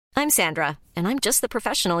I'm Sandra, and I'm just the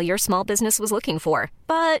professional your small business was looking for.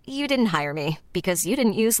 But you didn't hire me because you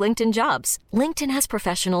didn't use LinkedIn Jobs. LinkedIn has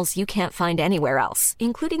professionals you can't find anywhere else,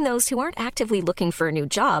 including those who aren't actively looking for a new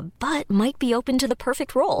job, but might be open to the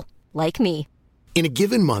perfect role, like me. In a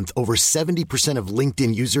given month, over 70% of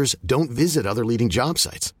LinkedIn users don't visit other leading job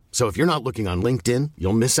sites. So if you're not looking on LinkedIn,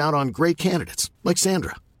 you'll miss out on great candidates like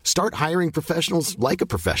Sandra. Start hiring professionals like a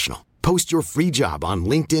professional. Post your free job on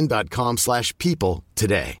linkedin.com/people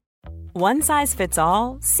today. One size fits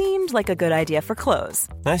all seemed like a good idea for clothes.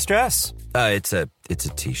 Nice dress. It's a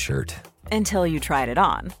t-shirt. Until you tried it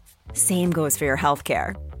on. Same goes for your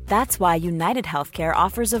healthcare. That's why United Healthcare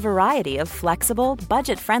offers a variety of flexible,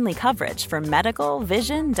 budget-friendly coverage for medical,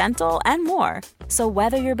 vision, dental, and more. So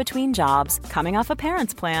whether you're between jobs, coming off a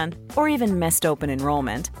parent's plan, or even missed open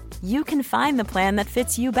enrollment, you can find the plan that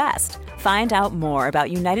fits you best. Find out more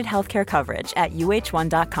about United Healthcare coverage at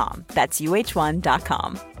uh1.com. That's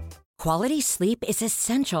uh1.com. Quality sleep is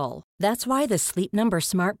essential. That's why the Sleep Number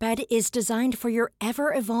Smart Bed is designed for your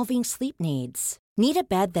ever-evolving sleep needs. Need a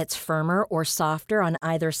bed that's firmer or softer on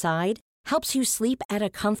either side? Helps you sleep at a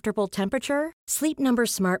comfortable temperature? Sleep Number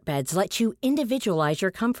Smart Beds let you individualize your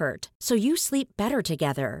comfort, so you sleep better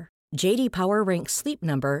together. J.D. Power ranks Sleep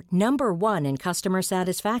Number number 1 in customer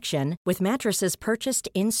satisfaction with mattresses purchased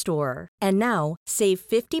in-store. And now, save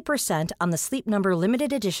 50% on the Sleep Number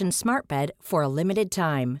Limited Edition Smart Bed for a limited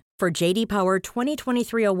time. For J.D. Power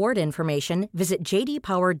 2023 award information, visit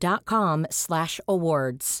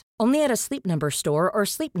jdpower.com/awards. Only at a Sleep Number store or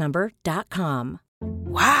sleepnumber.com.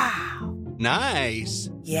 Wow.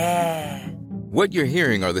 Nice. Yeah. What you're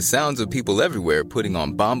hearing are the sounds of people everywhere putting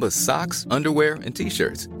on Bombas socks, underwear, and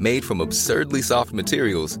T-shirts made from absurdly soft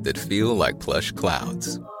materials that feel like plush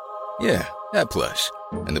clouds. Yeah, that plush.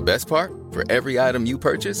 And the best part? For every item you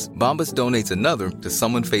purchase, Bombas donates another to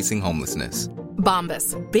someone facing homelessness.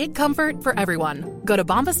 Bombas. Big comfort for everyone. Go to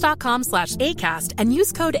bombas.com/ACAST and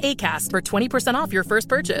use code ACAST for 20% off your first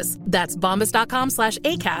purchase. That's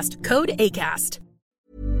bombas.com/ACAST. Code ACAST.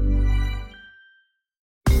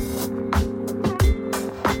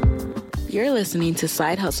 You're listening to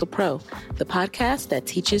Side Hustle Pro, the podcast that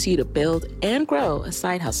teaches you to build and grow a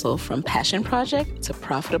side hustle from passion project to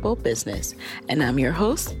profitable business. And I'm your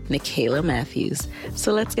host, Nicaila Matthews.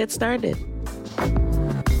 So let's get started.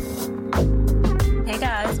 Hey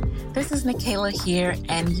guys, this is Nicaila here,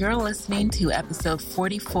 and you're listening to episode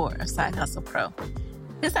 44 of Side Hustle Pro.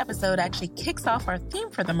 This episode actually kicks off our theme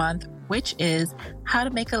for the month, which is how to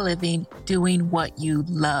make a living doing what you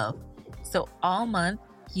love. So all month,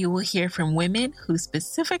 you will hear from women who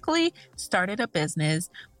specifically started a business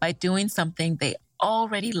by doing something they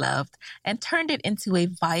already loved and turned it into a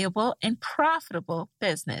viable and profitable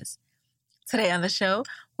business. Today on the show,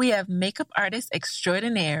 we have makeup artist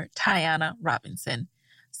extraordinaire Tiyana Robinson.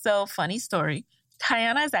 So, funny story,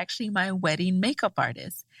 Tiyana is actually my wedding makeup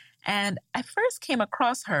artist. And I first came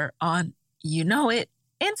across her on, you know it,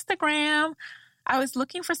 Instagram. I was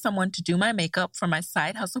looking for someone to do my makeup for my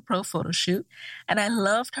Side Hustle Pro photo shoot, and I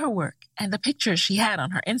loved her work and the pictures she had on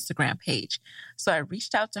her Instagram page. So I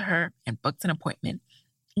reached out to her and booked an appointment.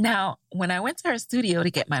 Now, when I went to her studio to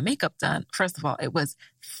get my makeup done, first of all, it was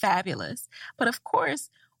fabulous. But of course,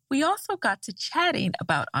 we also got to chatting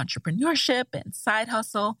about entrepreneurship and side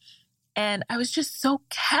hustle. And I was just so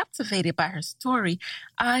captivated by her story.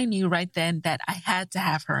 I knew right then that I had to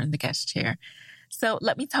have her in the guest chair. So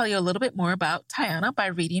let me tell you a little bit more about Tiyana by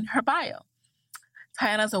reading her bio.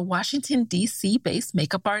 Tiyana is a Washington, D.C.-based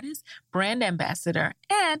makeup artist, brand ambassador,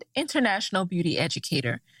 and international beauty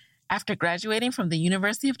educator. After graduating from the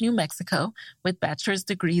University of New Mexico with bachelor's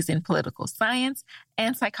degrees in political science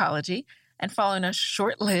and psychology, and following a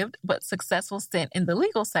short-lived but successful stint in the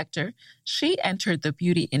legal sector, she entered the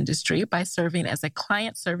beauty industry by serving as a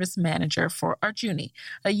client service manager for Arjuni,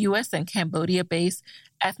 a U.S. and Cambodia-based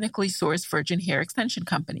ethnically sourced virgin hair extension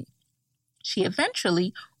company. She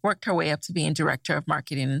eventually worked her way up to being director of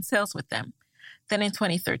marketing and sales with them. Then in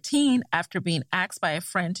 2013, after being asked by a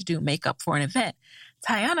friend to do makeup for an event,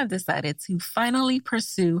 Tiyana decided to finally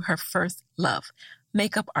pursue her first love,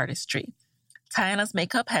 makeup artistry. Tiyana's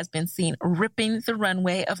makeup has been seen ripping the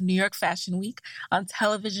runway of New York Fashion Week, on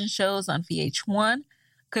television shows on VH1,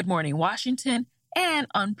 Good Morning Washington, and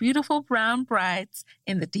on Beautiful Brown Brides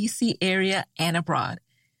in the D.C. area and abroad.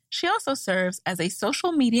 She also serves as a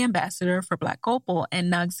social media ambassador for Black Opal and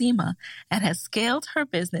Noxzema and has scaled her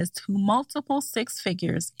business to multiple six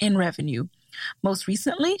figures in revenue. Most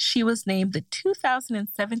recently, she was named the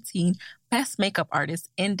 2017 Best Makeup Artist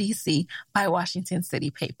in D.C. by Washington City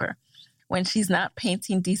Paper. When she's not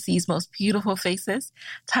painting DC's most beautiful faces,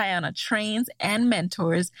 Tiyana trains and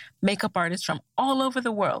mentors makeup artists from all over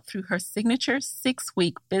the world through her signature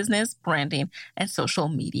 6-week business, branding, and social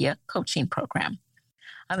media coaching program.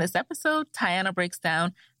 On this episode, Tiyana breaks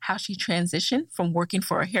down how she transitioned from working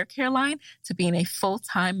for a hair care line to being a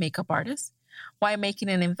full-time makeup artist, why making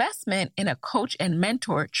an investment in a coach and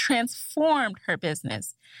mentor transformed her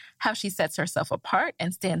business, how she sets herself apart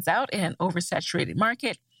and stands out in an oversaturated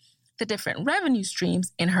market, the different revenue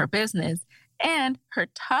streams in her business, and her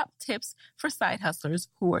top tips for side hustlers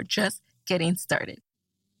who are just getting started.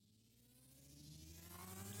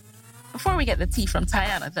 Before we get the tea from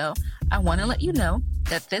Tiyana, though, I want to let you know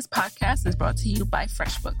that this podcast is brought to you by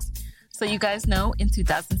FreshBooks. So you guys know, in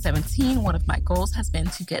 2017, one of my goals has been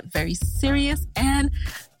to get very serious and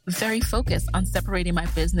very focused on separating my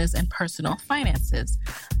business and personal finances.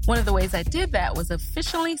 One of the ways I did that was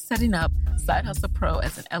officially setting up Side Hustle Pro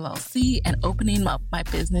as an LLC and opening up my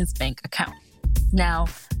business bank account. Now,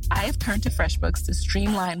 I have turned to FreshBooks to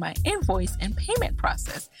streamline my invoice and payment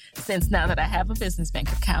process. Since now that I have a business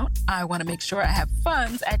bank account, I want to make sure I have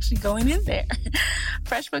funds actually going in there.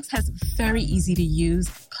 FreshBooks has very easy to use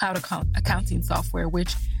cloud accounting software,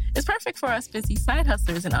 which is perfect for us busy side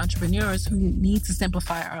hustlers and entrepreneurs who need to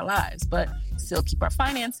simplify our lives, but still keep our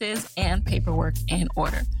finances and paperwork in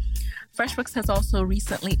order. FreshBooks has also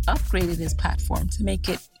recently upgraded its platform to make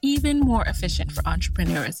it even more efficient for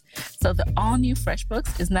entrepreneurs. So the all-new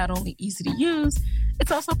FreshBooks is not only easy to use,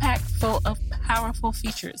 it's also packed full of powerful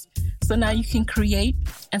features. So now you can create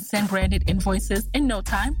and send branded invoices in no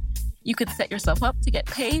time. You could set yourself up to get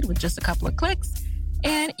paid with just a couple of clicks.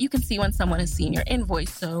 And you can see when someone has seen your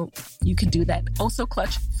invoice, so you can do that also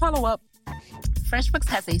clutch follow-up. FreshBooks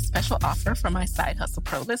has a special offer for my Side Hustle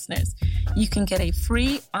Pro listeners. You can get a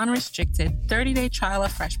free, unrestricted 30-day trial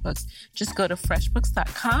of FreshBooks. Just go to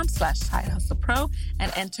freshbooks.com/sidehustlepro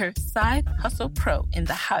and enter Side Hustle Pro in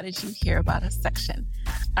the How Did You Hear About Us section.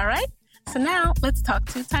 All right, so now let's talk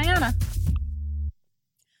to Tiyana.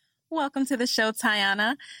 Welcome to the show,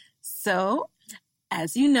 Tiyana. So,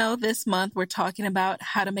 as you know, this month we're talking about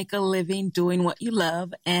how to make a living doing what you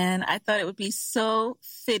love. And I thought it would be so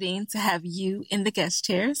fitting to have you in the guest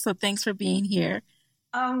chair. So thanks for being here.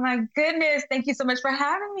 Oh my goodness. Thank you so much for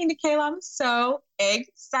having me, Nikayla. I'm so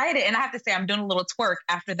excited. And I have to say, I'm doing a little twerk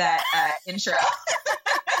after that intro.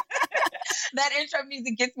 That intro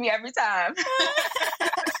music gets me every time.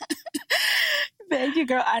 Thank you,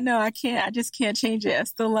 girl. I know I just can't change it. I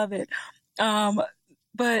still love it.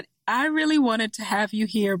 But I really wanted to have you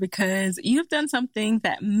here because you've done something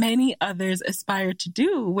that many others aspire to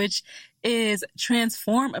do, which is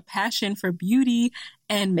transform a passion for beauty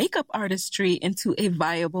and makeup artistry into a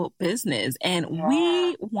viable business. And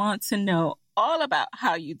we want to know all about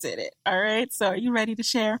how you did it. All right. So are you ready to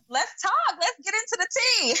share? Let's talk. Let's get into the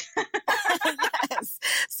tea. Yes.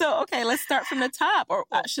 So, okay, let's start from the top, or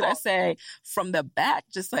should I say from the back?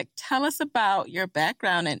 Just like tell us about your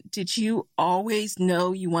background. And did you always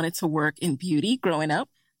know you wanted to work in beauty growing up?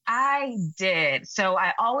 I did. So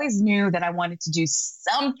I always knew that I wanted to do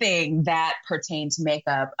something that pertained to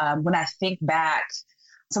makeup. When I think back,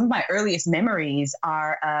 some of my earliest memories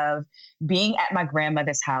are of being at my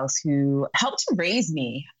grandmother's house, who helped to raise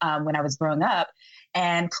me when I was growing up,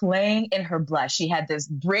 and playing in her blush. She had this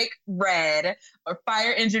brick red or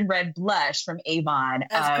fire engine red blush from Avon.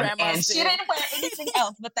 And she didn't wear anything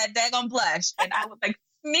else but that daggone blush. And I would like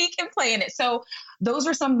sneak and play in it. So those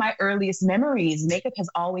are some of my earliest memories. Makeup has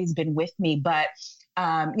always been with me. But,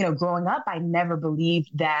 growing up, I never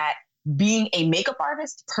believed that being a makeup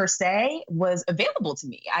artist per se was available to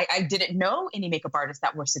me. I didn't know any makeup artists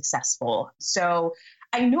that were successful. So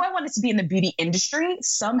I knew I wanted to be in the beauty industry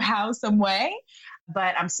somehow, some way,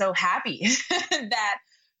 but I'm so happy that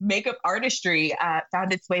makeup artistry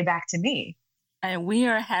found its way back to me. And we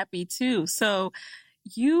are happy too. So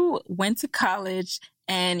you went to college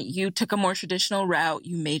and you took a more traditional route.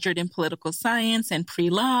 You majored in political science and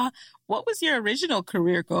pre-law. What was your original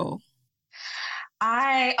career goal?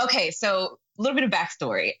 So a little bit of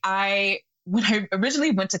backstory. When I originally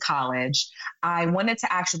went to college, I wanted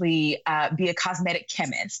to actually be a cosmetic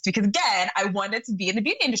chemist because, again, I wanted to be in the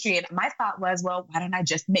beauty industry. And my thought was, well, why don't I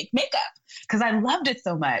just make makeup? Because I loved it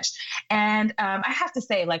so much. And I have to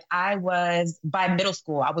say, by middle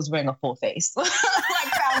school, I was wearing a full face, like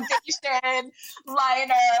foundation,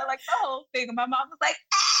 liner, like the whole thing. And my mom was like,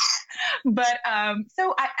 ah! But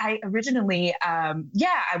so I originally, I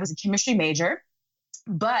was a chemistry major.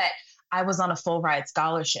 But I was on a full ride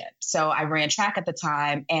scholarship. So I ran track at the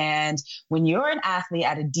time. And when you're an athlete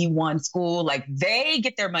at a D1 school, like they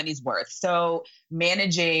get their money's worth. So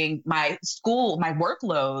managing my school, my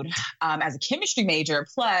workload as a chemistry major,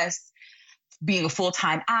 plus being a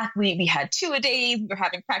full-time athlete, we had 2-a-days. We were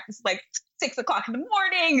having practice like 6 o'clock in the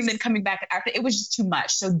morning and then coming back after. It was just too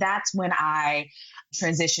much. So that's when I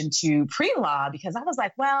transitioned to pre-law, because I was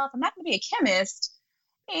like, well, if I'm not going to be a chemist,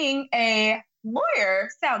 being a lawyer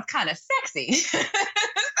sounds kind of sexy. So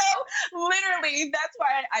literally, that's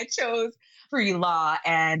why I chose pre-law.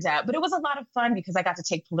 And but it was a lot of fun because I got to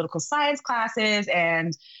take political science classes,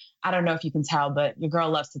 and I don't know if you can tell, but your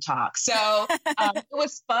girl loves to talk. So it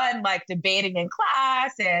was fun, like debating in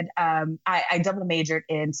class. And I double majored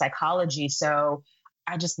in psychology. So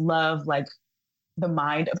I just love like the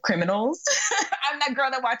mind of criminals. I'm that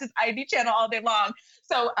girl that watches ID channel all day long.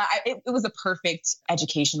 So it was a perfect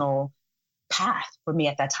educational path for me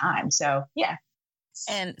at that time. So, yeah.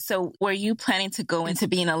 And so were you planning to go into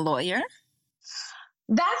being a lawyer?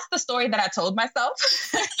 That's the story that I told myself.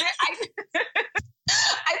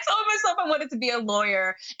 I told myself I wanted to be a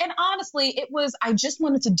lawyer. And honestly, I just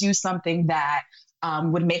wanted to do something that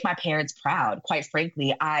would make my parents proud. Quite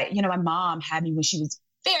frankly, my mom had me when she was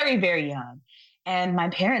very, very young. And my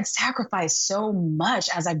parents sacrificed so much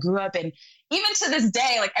as I grew up. And even to this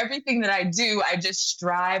day, like everything that I do, I just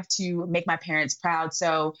strive to make my parents proud.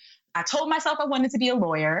 So I told myself I wanted to be a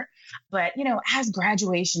lawyer. But, as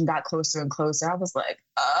graduation got closer and closer, I was like,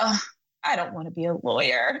 I don't want to be a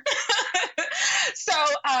lawyer. So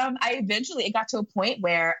it got to a point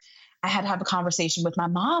where I had to have a conversation with my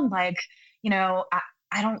mom. Like, I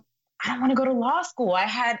don't want to go to law school. I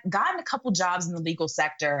had gotten a couple jobs in the legal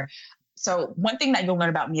sector. So one thing that you'll learn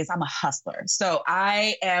about me is I'm a hustler. So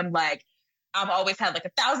I am like, I've always had like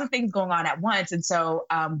 1,000 things going on at once. And so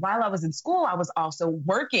while I was in school, I was also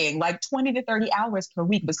working like 20 to 30 hours per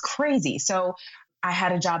week. It was crazy. So I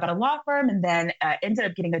had a job at a law firm and then ended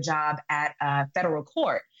up getting a job at a federal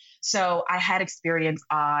court. So I had experience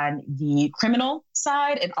on the criminal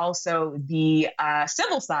side and also the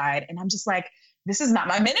civil side. And I'm just like, this is not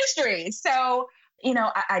my ministry. So,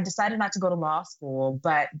 I decided not to go to law school,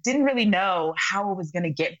 but didn't really know how I was going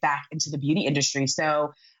to get back into the beauty industry.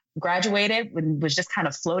 So graduated and was just kind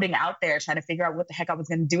of floating out there trying to figure out what the heck I was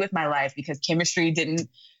going to do with my life, because chemistry didn't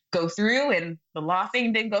go through and the law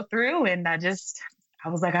thing didn't go through. And I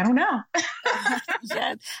was like, I don't know.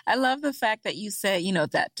 Yes. I love the fact that you said,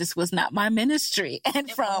 that just was not my ministry. And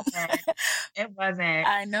it wasn't.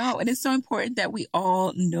 I know. And it's so important that we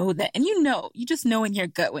all know that. And you just know in your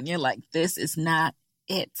gut when you're like, this is not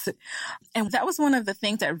it. And that was one of the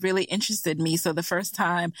things that really interested me. So the first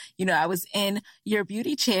time, I was in your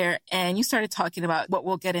beauty chair and you started talking about what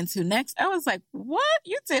we'll get into next. I was like, what?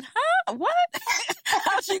 You did, huh? What?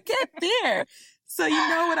 How'd you get there? So you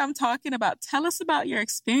know what I'm talking about. Tell us about your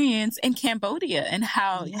experience in Cambodia and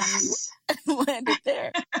how you landed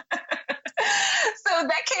there. So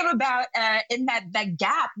that came about in that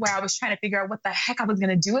gap where I was trying to figure out what the heck I was going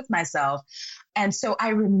to do with myself. And so I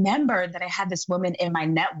remember that I had this woman in my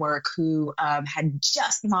network who had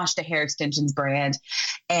just launched a hair extensions brand.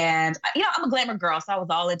 And, I'm a glamour girl, so I was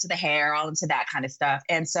all into the hair, all into that kind of stuff.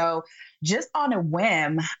 And so just on a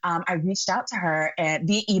whim, I reached out to her, and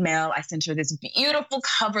via email, I sent her this beautiful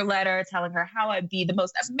cover letter telling her how I'd be the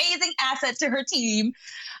most amazing asset to her team.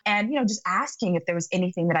 And, just asking if there was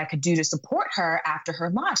anything that I could do to support her after her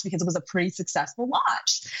launch, because it was a pretty successful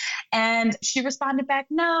launch. And she responded back,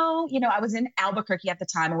 no, I was in Albuquerque at the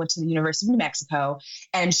time. I went to the University of New Mexico,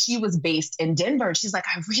 and she was based in Denver. She's like,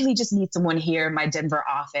 I really just need someone here in my Denver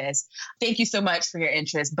office. Thank you so much for your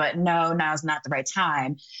interest, but no, now's not the right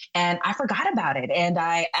time. And I forgot about it. And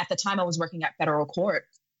at the time I was working at federal court.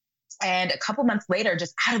 And a couple months later,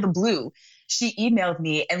 just out of the blue, she emailed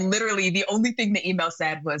me, and literally the only thing the email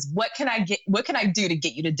said was, what can I do to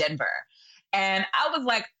get you to Denver? And I was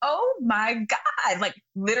like, oh my God, like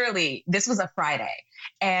literally this was a Friday,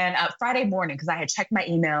 and Friday morning, because I had checked my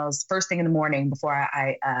emails first thing in the morning before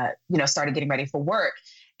I started getting ready for work.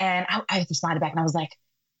 And I responded back and I was like,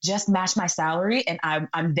 just match my salary and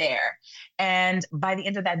I'm there. And by the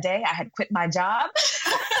end of that day, I had quit my job.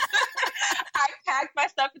 I packed my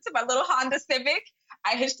stuff into my little Honda Civic.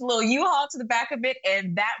 I hitched a little U-Haul to the back of it.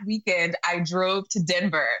 And that weekend I drove to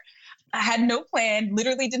Denver. I had no plan,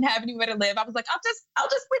 literally didn't have anywhere to live. I was like, I'll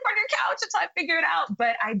just sleep on your couch until I figure it out.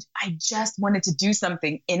 But I just wanted to do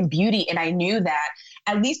something in beauty. And I knew that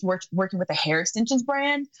at least working with a hair extensions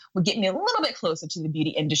brand would get me a little bit closer to the beauty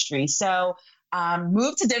industry. So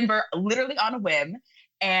moved to Denver literally on a whim.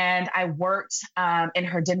 And I worked in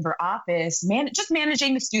her Denver office, just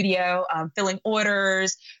managing the studio, filling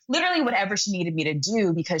orders, literally whatever she needed me to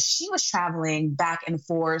do, because she was traveling back and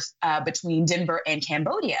forth between Denver and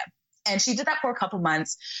Cambodia. And she did that for a couple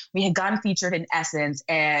months. We had gotten featured in Essence,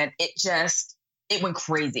 and it went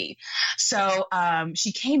crazy. So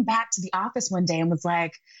she came back to the office one day and was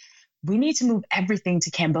like, we need to move everything to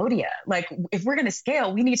Cambodia. Like, if we're going to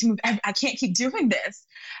scale, we need to move. I can't keep doing this.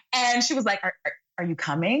 And she was like, are you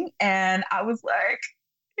coming? And I was like,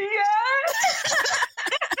 yes,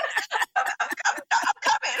 I'm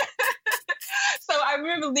coming. So I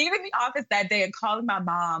remember leaving the office that day and calling my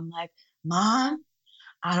mom, like, Mom,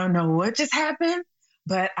 I don't know what just happened,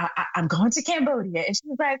 but I'm going to Cambodia. And she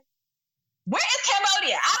was like, where is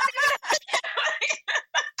Cambodia?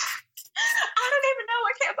 I don't even know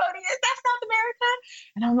where Cambodia is. That's South America.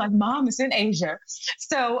 And I'm like, Mom, it's in Asia.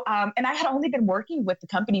 So, and I had only been working with the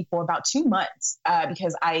company for about 2 months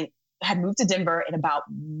because I had moved to Denver in about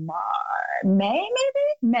May.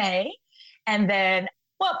 And then,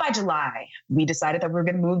 by July, we decided that we were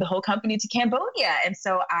going to move the whole company to Cambodia. And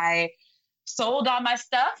so I sold all my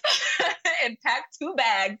stuff and packed 2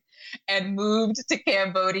 bags and moved to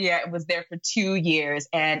Cambodia and was there for 2 years.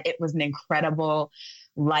 And it was an incredible,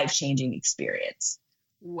 life-changing experience.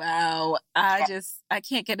 Wow. I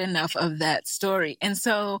can't get enough of that story. And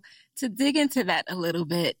so to dig into that a little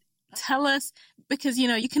bit, tell us, because,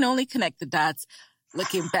 you can only connect the dots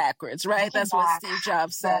looking backwards, right? That's what Steve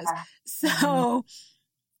Jobs says. So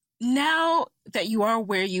now that you are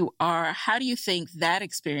where you are, how do you think that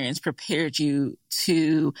experience prepared you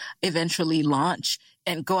to eventually launch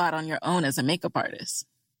and go out on your own as a makeup artist?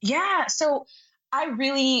 Yeah. So I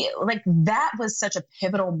really, that was such a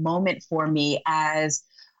pivotal moment for me as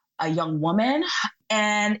a young woman.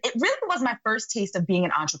 And it really was my first taste of being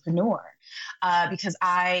an entrepreneur because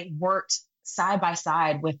I worked side by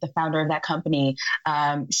side with the founder of that company.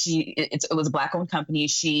 It was a Black-owned company.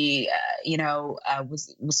 She,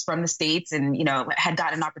 was from the States and, had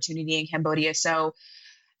gotten an opportunity in Cambodia. So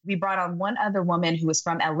we brought on one other woman who was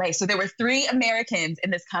from LA. So there were 3 Americans in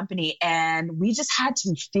this company, and we just had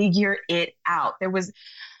to figure it out. There was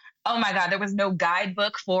no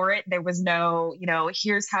guidebook for it. There was no,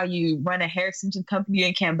 here's how you run a hair extension company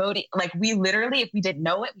in Cambodia. Like, we literally, if we didn't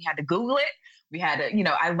know it, we had to Google it. We had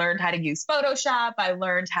to, I learned how to use Photoshop. I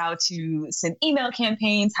learned how to send email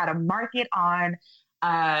campaigns, how to market on,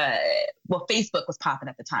 Facebook was popping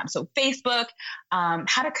at the time. So Facebook,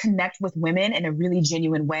 how to connect with women in a really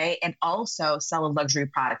genuine way and also sell a luxury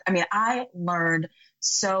product. I mean, I learned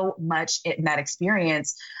so much in that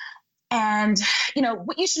experience. And,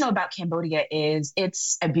 what you should know about Cambodia is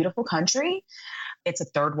it's a beautiful country. It's a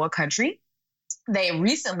third world country. They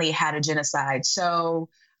recently had a genocide. So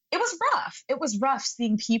it was rough. It was rough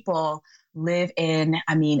seeing people live in,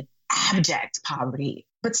 abject poverty,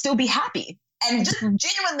 but still be happy and just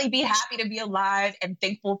genuinely be happy to be alive and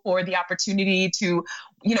thankful for the opportunity to,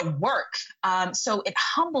 work. So it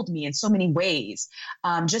humbled me in so many ways.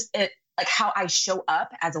 How I show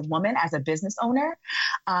up as a woman, as a business owner.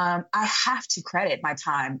 I have to credit my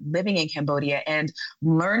time living in Cambodia and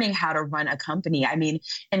learning how to run a company. I mean,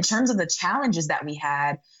 in terms of the challenges that we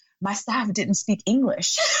had, my staff didn't speak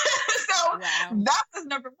English. So that was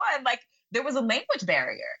number one. There was a language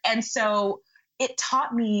barrier. And so it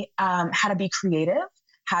taught me how to be creative,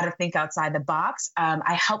 how to think outside the box.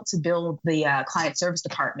 I helped to build the client service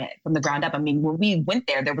department from the ground up. I mean, when we went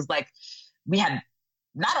there was we had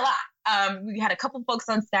not a lot. We had a couple folks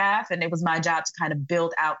on staff, and it was my job to kind of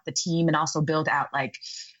build out the team and also build out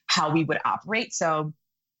how we would operate. So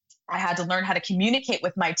I had to learn how to communicate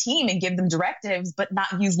with my team and give them directives, but not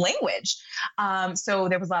use language. So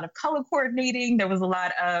there was a lot of color coordinating. There was a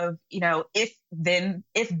lot of, if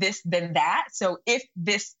this, then that. So if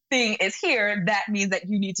this thing is here, that means that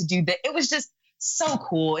you need to do that. It was just so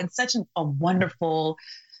cool and such a wonderful,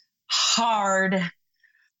 hard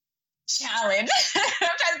challenge. I'm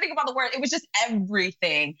trying to think about the word. It was just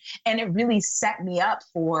everything. And it really set me up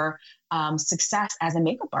for success as a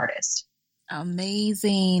makeup artist.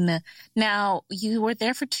 Amazing. Now, you were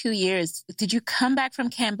there for 2 years. Did you come back from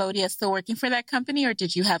Cambodia still working for that company, or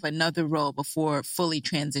did you have another role before fully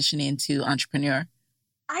transitioning to entrepreneur?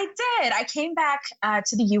 I did. I came back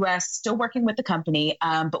to the U.S. still working with the company,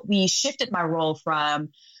 but we shifted my role from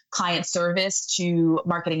client service to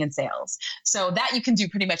marketing and sales. So that you can do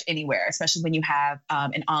pretty much anywhere, especially when you have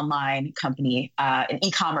an online company, an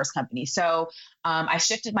e-commerce company. So I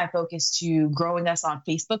shifted my focus to growing us on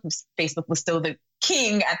Facebook. Facebook was still the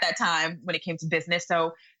king at that time when it came to business.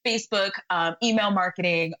 So Facebook, email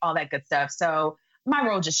marketing, all that good stuff. So my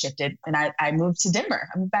role just shifted and I moved to Denver.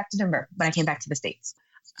 I moved back to Denver when I came back to the States.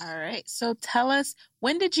 All right. So tell us,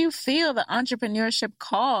 when did you feel the entrepreneurship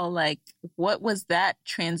call? Like, what was that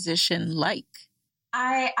transition like?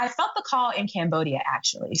 I felt the call in Cambodia,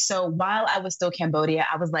 actually. So while I was still Cambodia,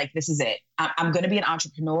 I was like, this is it. I'm going to be an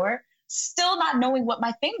entrepreneur, still not knowing what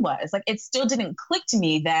my thing was. Like, it still didn't click to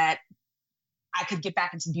me that I could get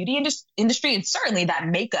back into the beauty industry, and certainly that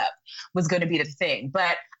makeup was going to be the thing.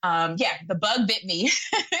 But the bug bit me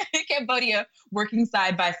in Cambodia, working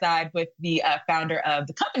side by side with the founder of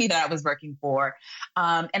the company that I was working for.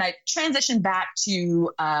 And I transitioned back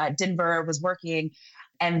to Denver, was working,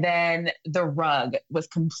 and then the rug was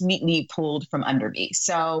completely pulled from under me.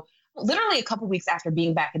 So literally a couple weeks after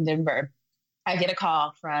being back in Denver, I get a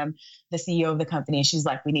call from the CEO of the company. She's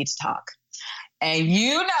like, we need to talk. And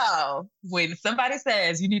you know, when somebody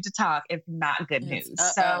says you need to talk, it's not good news.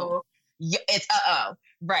 So it's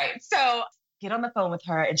right. So get on the phone with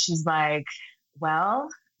her and she's like, well,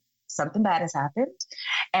 something bad has happened.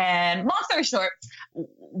 And long story short,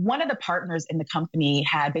 one of the partners in the company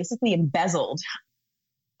had basically embezzled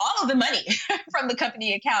all of the money from the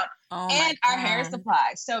company account and our hair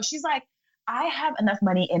supply. So she's like, I have enough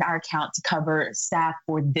money in our account to cover staff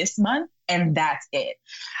for this month, and that's it.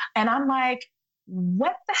 And I'm like,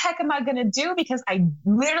 what the heck am I going to do? Because I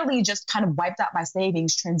literally just kind of wiped out my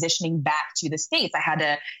savings transitioning back to the States. I had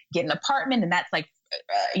to get an apartment, and that's like,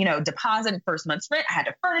 deposit and first month's rent. I had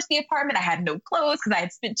to furnish the apartment. I had no clothes because I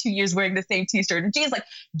had spent 2 years wearing the same t-shirt and jeans. Like,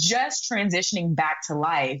 just transitioning back to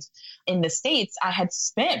life in the States, I had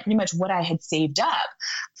spent pretty much what I had saved up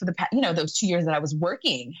for the those 2 years that I was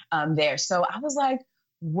working there. So I was like,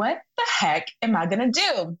 what the heck am I going to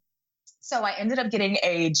do? So I ended up getting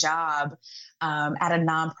a job at a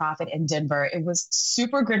nonprofit in Denver. It was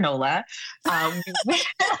super granola, like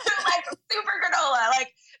super granola.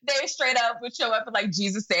 Like, they straight up would show up with like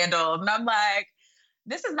Jesus sandals. And I'm like,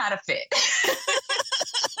 this is not a fit.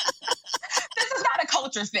 This is not a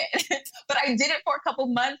culture fit. But I did it for a couple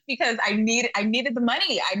months because I needed the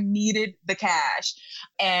money. I needed the cash.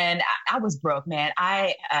 And I was broke, man.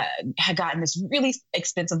 I had gotten this really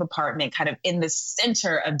expensive apartment kind of in the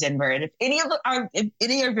center of Denver. And if any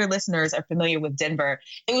of your listeners are familiar with Denver,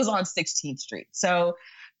 it was on 16th Street. So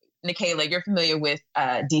Nikayla, you're familiar with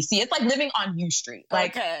DC. It's like living on U Street.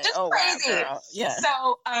 Like, just crazy. Wow, yeah.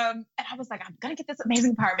 So, and I was like, I'm going to get this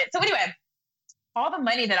amazing apartment. So anyway, all the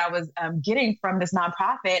money that I was getting from this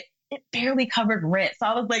nonprofit, it barely covered rent. So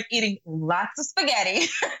I was like eating lots of spaghetti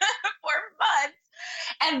for months.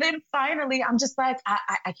 And then finally, I'm just like,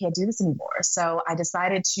 I can't do this anymore. So I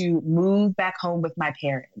decided to move back home with my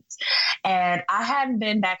parents. And I hadn't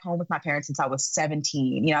been back home with my parents since I was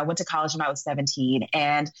 17. I went to college when I was 17.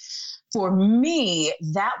 And for me,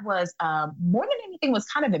 that was more than anything was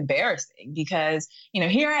kind of embarrassing because,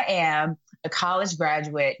 here I am, a college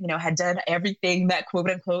graduate, had done everything that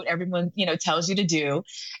quote unquote everyone, tells you to do.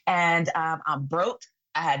 And I'm broke.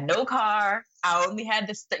 I had no car. I only had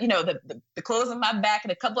this, the clothes on my back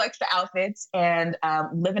and a couple extra outfits, and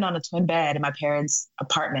living on a twin bed in my parents'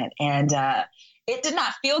 apartment. And it did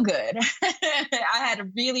not feel good. I had a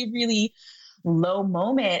really, really low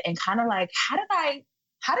moment and kind of like,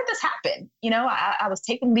 how did this happen? I was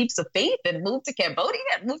taking leaps of faith and moved to Cambodia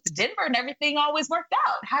and moved to Denver, and everything always worked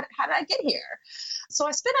out. How did I get here? So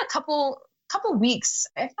I spent a couple weeks,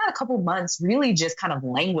 if not a couple months, really just kind of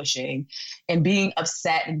languishing and being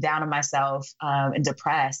upset and down on myself and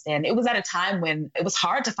depressed. And it was at a time when it was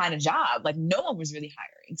hard to find a job. Like, no one was really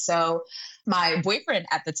hiring. So my boyfriend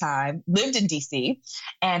at the time lived in DC,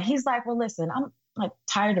 and he's like, well, listen, I'm like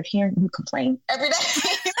tired of hearing you complain every day.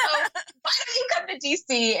 So why don't you come to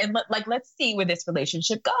DC and let's see where this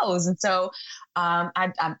relationship goes? And so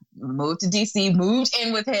I moved to DC, moved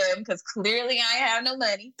in with him because clearly I have no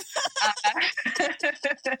money.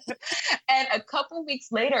 And a couple weeks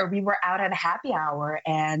later, we were out at a happy hour,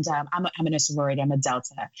 and I'm in a sorority. I'm a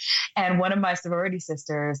Delta. And one of my sorority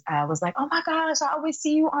sisters was like, oh my gosh, I always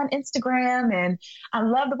see you on Instagram, and I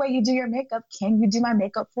love the way you do your makeup. Can you do my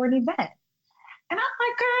makeup for an event? And I'm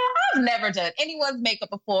like, girl, I've never done anyone's makeup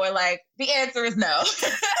before. Like, the answer is no.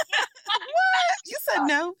 What? You said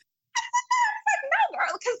no? No,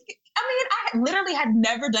 girl, because I literally had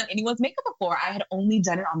never done anyone's makeup before. I had only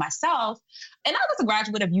done it on myself. And I was a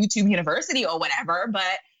graduate of YouTube University or whatever, but,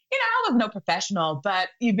 I was no professional. But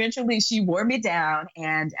eventually she wore me down,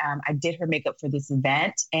 and I did her makeup for this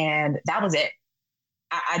event. And that was it.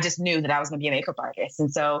 I just knew that I was going to be a makeup artist.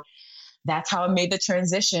 And so that's how I made the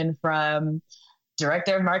transition from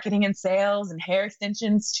director of marketing and sales and hair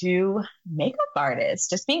extensions to makeup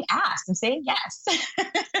artist, just being asked and saying yes.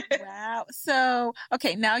 Wow. So,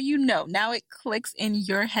 okay, now now it clicks in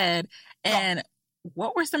your head. And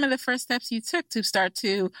what were some of the first steps you took to start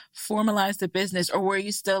to formalize the business? Or were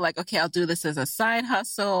you still like, okay, I'll do this as a side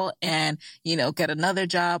hustle and, get another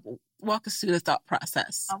job? Walk us through the thought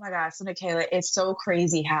process. Oh my gosh. So Michaela, it's so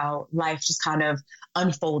crazy how life just kind of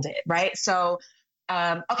unfolded, right? So,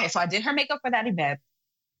 so I did her makeup for that event.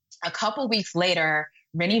 A couple weeks later,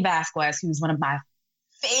 Rennie Vasquez, who's one of my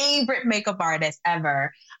favorite makeup artists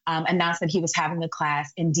ever, announced that he was having a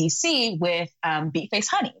class in DC with Beat Face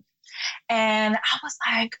Honey. And I was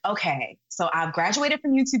like, okay, so I've graduated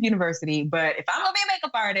from YouTube University, but if I'm going to be a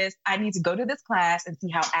makeup artist, I need to go to this class and see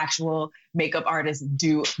how actual makeup artists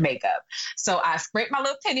do makeup. So I scraped my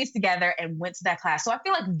little pennies together and went to that class. So I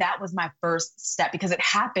feel like that was my first step because it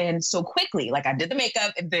happened so quickly. Like I did the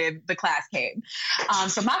makeup and then the class came.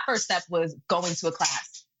 So my first step was going to a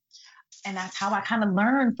class. And that's how I kind of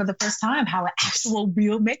learned for the first time how an actual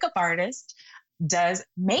real makeup artist does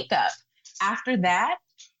makeup. After that,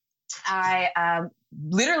 I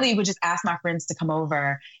literally would just ask my friends to come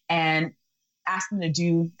over and ask them to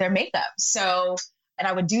do their makeup. So, and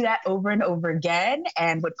I would do that over and over again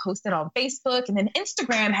and would post it on Facebook. And then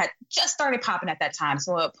Instagram had just started popping at that time.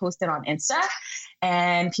 So I would post it on Insta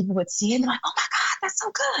and people would see it and be like, oh my God, that's so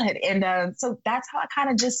good. And so that's how I kind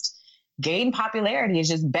of just gained popularity, is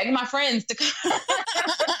just begging my friends to come. Let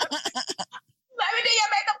me do your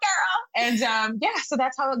makeup, girl. And so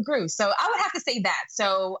that's how it grew. So I would have to say that.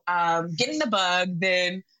 So getting the bug,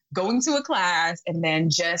 then going to a class, and then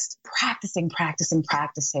just practicing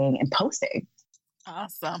and posting.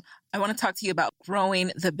 Awesome. I want to talk to you about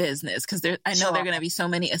growing the business because I know there are going to be so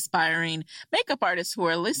many aspiring makeup artists who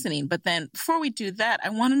are listening. But then before we do that, I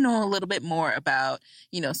want to know a little bit more about,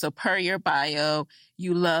 so per your bio,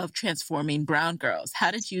 you love transforming brown girls.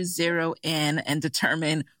 How did you zero in and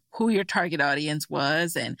determine who your target audience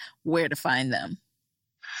was and where to find them?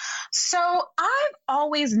 So I've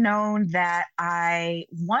always known that I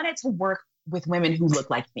wanted to work with women who look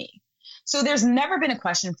like me. So there's never been a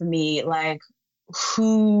question for me like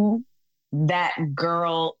who that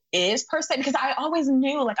girl is per se, because I always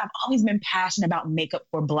knew, like, I've always been passionate about makeup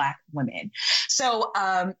for Black women. So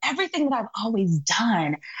everything that I've always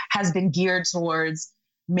done has been geared towards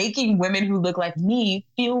making women who look like me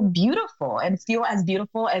feel beautiful and feel as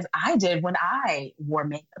beautiful as I did when I wore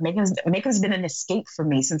makeup. Makeup has been an escape for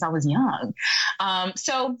me since I was young.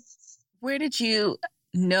 So where did you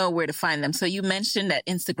know where to find them? So you mentioned that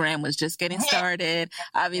Instagram was just getting started.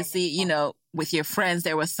 Obviously, with your friends,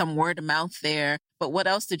 there was some word of mouth there. But what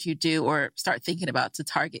else did you do or start thinking about to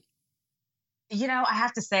target? I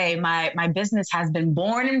have to say my business has been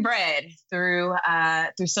born and bred through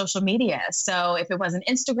social media. So if it wasn't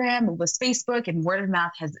Instagram, it was Facebook, and word of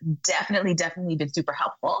mouth has definitely been super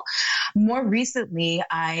helpful. More recently,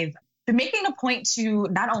 I've been making a point to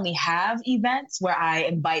not only have events where I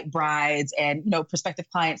invite brides and, prospective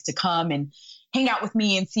clients to come and hang out with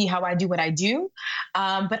me and see how I do what I do,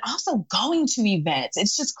 but also going to events.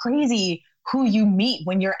 It's just crazy who you meet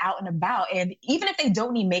when you're out and about. And even if they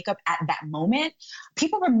don't need makeup at that moment,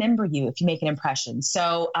 people remember you if you make an impression.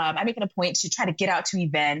 So I make it a point to try to get out to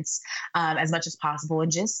events as much as possible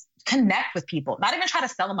and just connect with people, not even try to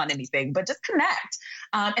sell them on anything, but just connect.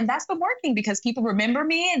 And that's been working because people remember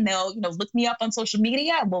me and they'll, look me up on social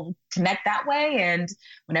media and we'll connect that way. And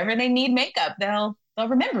whenever they need makeup, they'll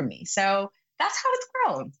remember me. So that's how it's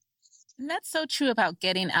grown. And that's so true about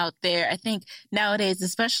getting out there. I think nowadays,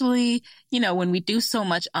 especially, when we do so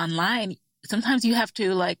much online, sometimes you have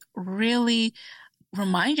to really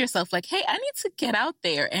remind yourself like, hey, I need to get out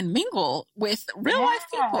there and mingle with real life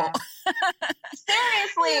people.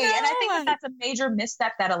 Seriously. And I think that's a major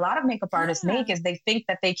misstep that a lot of makeup artists make is they think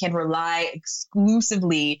that they can rely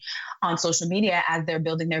exclusively on social media as they're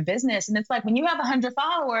building their business. And it's like when you have 100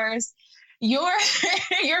 followers, your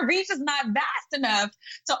reach is not vast enough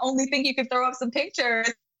to only think you can throw up some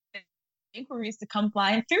pictures and inquiries to come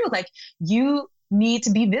flying through. Like you need to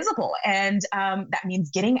be visible. And that means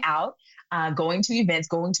getting out, going to events,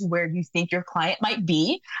 going to where you think your client might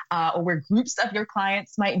be, or where groups of your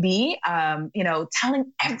clients might be,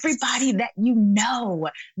 telling everybody that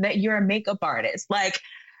that you're a makeup artist. Like,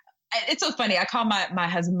 it's so funny. I call my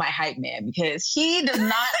husband my hype man because he does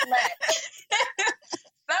not let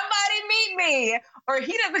somebody meet me, or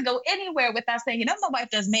he doesn't go anywhere without saying, my wife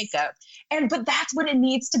does makeup. But that's what it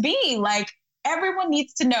needs to be. Like, everyone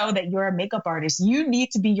needs to know that you're a makeup artist. You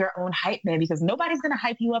need to be your own hype man because nobody's going to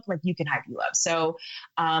hype you up like you can hype you up. So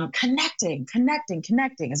connecting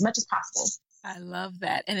as much as possible. I love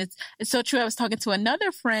that. And it's so true. I was talking to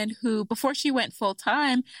another friend who, before she went full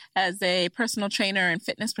time as a personal trainer and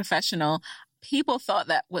fitness professional, people thought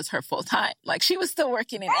that was her full time. Like she was still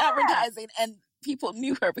working in advertising, and people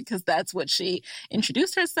knew her because that's what she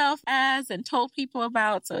introduced herself as and told people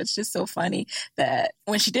about. So it's just so funny that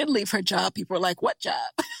when she did leave her job, people were like, what job?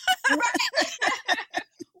 Right.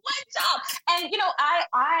 What job? And,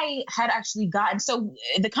 I had actually gotten, so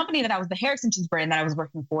the company that I was, the hair extensions brand that I was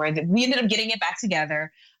working for, we ended up getting it back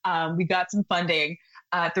together. We got some funding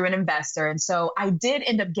through an investor. And so I did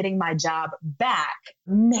end up getting my job back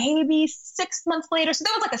maybe 6 months later. So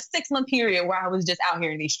there was like a 6-month period where I was just out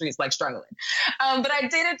here in these streets, like struggling. But I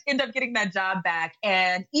did end up getting that job back.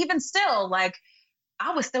 And even still, like,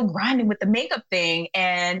 I was still grinding with the makeup thing.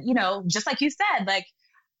 And, just like you said, like,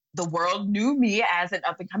 the world knew me as an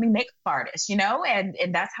up and coming makeup artist, and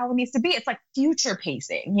that's how it needs to be. It's like future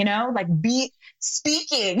pacing, like be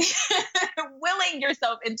speaking, willing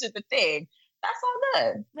yourself into the thing. That's all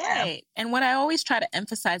good. Right. Yeah. And what I always try to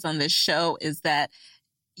emphasize on this show is that,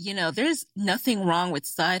 there's nothing wrong with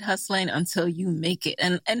side hustling until you make it.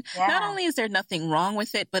 And not only is there nothing wrong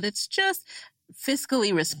with it, but it's just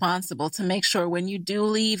fiscally responsible to make sure when you do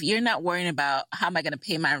leave, you're not worrying about how am I going to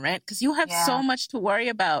pay my rent? Because you have so much to worry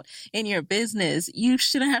about in your business. You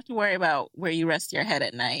shouldn't have to worry about where you rest your head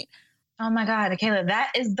at night. Oh my God, Kayla,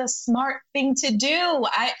 that is the smart thing to do.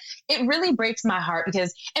 It really breaks my heart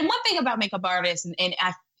because, and one thing about makeup artists, and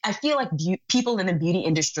I feel like people in the beauty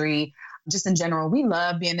industry, just in general, we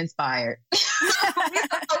love being inspired. We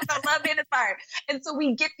love being inspired. And so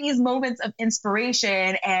we get these moments of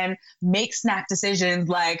inspiration and make snap decisions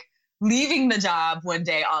like leaving the job one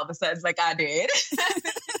day all of a sudden, like I did.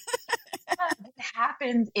 What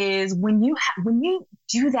happens is when you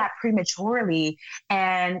do that prematurely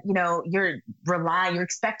and, you're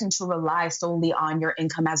expecting to rely solely on your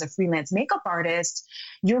income as a freelance makeup artist,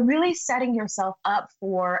 you're really setting yourself up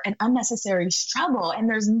for an unnecessary struggle. And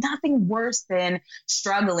there's nothing worse than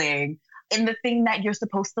struggling in the thing that you're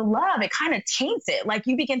supposed to love. It kind of taints it. Like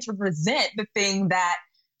you begin to resent the thing that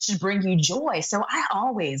should bring you joy. So I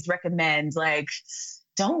always recommend, like,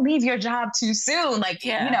 don't leave your job too soon. Like,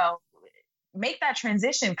 make that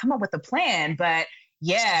transition, come up with a plan. But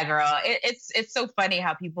yeah, girl, it's so funny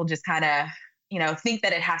how people just kind of, think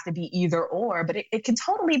that it has to be either or, but it can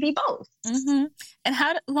totally be both. Mm-hmm. And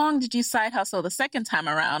how long did you side hustle the second time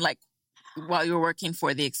around, like while you were working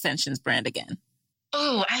for the extensions brand again?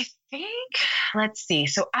 Oh, I think, let's see.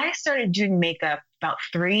 So I started doing makeup about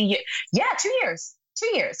 3 years. Yeah, 2 years.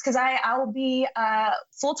 2 years, because I will be a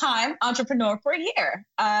full-time entrepreneur for a year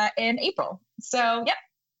in April. So, yep,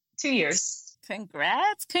 2 years.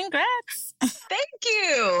 Congrats. Thank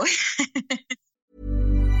you.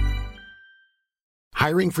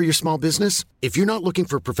 Hiring for your small business? If you're not looking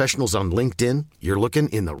for professionals on LinkedIn, you're looking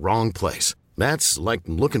in the wrong place. That's like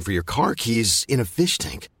looking for your car keys in a fish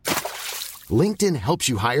tank. LinkedIn helps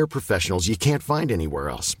you hire professionals you can't find anywhere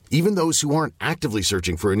else, even those who aren't actively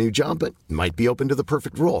searching for a new job but might be open to the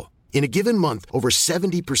perfect role. In a given month, over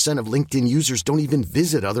 70% of LinkedIn users don't even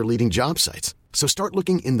visit other leading job sites. So start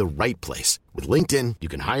looking in the right place. With LinkedIn, you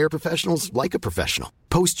can hire professionals like a professional.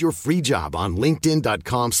 Post your free job on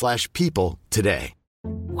linkedin.com/people today.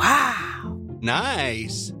 Wow.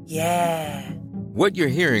 Nice. Yeah. What you're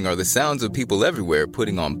hearing are the sounds of people everywhere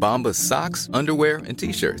putting on Bombas socks, underwear, and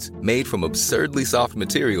T-shirts made from absurdly soft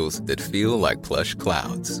materials that feel like plush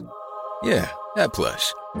clouds. Yeah, that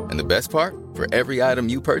plush. And the best part? For every item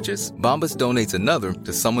you purchase, Bombas donates another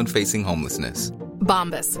to someone facing homelessness.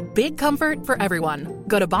 Bombas. Big comfort for everyone.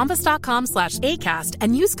 Go to bombas.com/ACAST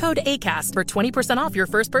and use code ACAST for 20% off your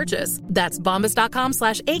first purchase. That's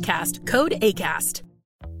bombas.com/ACAST. Code ACAST.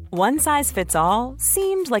 One size fits all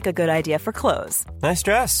seemed like a good idea for clothes. Nice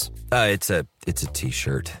dress. It's a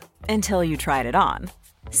T-shirt. Until you tried it on.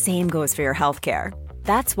 Same goes for your healthcare.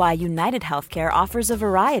 That's why United Healthcare offers a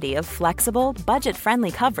variety of flexible,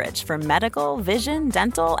 budget-friendly coverage for medical, vision,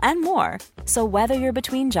 dental, and more. So whether you're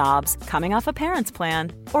between jobs, coming off a parent's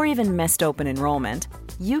plan, or even missed open enrollment,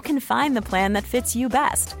 you can find the plan that fits you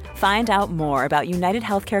best. Find out more about United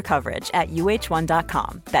Healthcare coverage at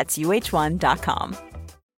uh1.com. That's uh1.com.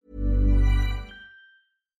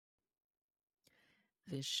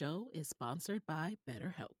 This show is sponsored by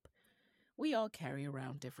BetterHelp. We all carry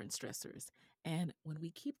around different stressors, and when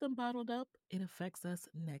we keep them bottled up, it affects us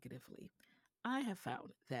negatively. I have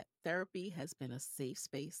found that therapy has been a safe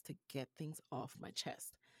space to get things off my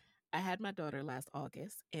chest. I had my daughter last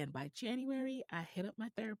August, and by January, I hit up my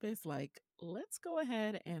therapist like, let's go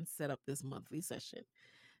ahead and set up this monthly session.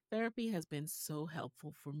 Therapy has been so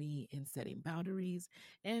helpful for me in setting boundaries,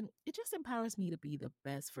 and it just empowers me to be the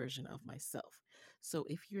best version of myself. So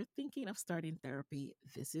if you're thinking of starting therapy,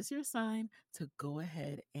 this is your sign to go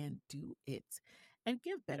ahead and do it and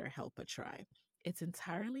give BetterHelp a try. It's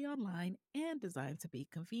entirely online and designed to be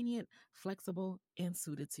convenient, flexible, and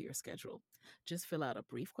suited to your schedule. Just fill out a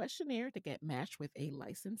brief questionnaire to get matched with a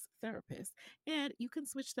licensed therapist, and you can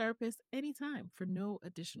switch therapists anytime for no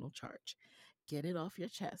additional charge. Get it off your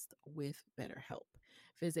chest with BetterHelp.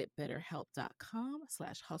 Visit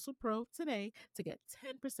betterhelp.com/hustlepro today to get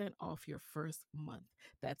 10% off your first month.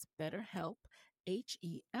 That's BetterHelp,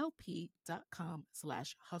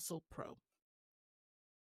 HELP.com/hustlepro.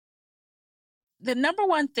 The number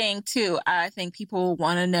one thing, too, I think people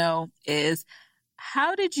want to know is,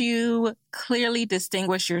 how did you clearly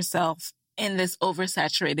distinguish yourself in this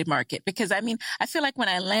oversaturated market? Because I mean, I feel like when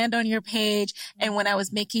I land on your page and when I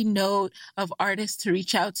was making note of artists to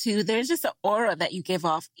reach out to, there's just an aura that you give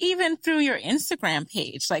off, even through your Instagram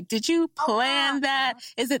page. Like, did you plan that?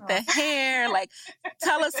 Is it the hair? Like,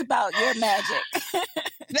 tell us about your magic.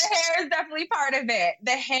 The hair is definitely part of it.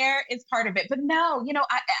 The hair is part of it. But no,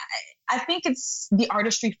 I think it's the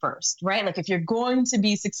artistry first, right? Like, if you're going to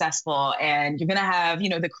be successful and you're going to have,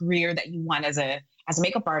 the career that you want as a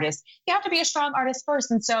makeup artist, you have to be a strong artist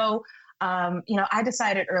first. And so, I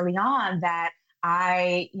decided early on that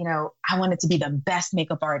I wanted to be the best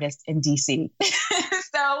makeup artist in DC.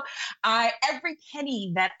 So every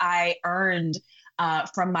penny that I earned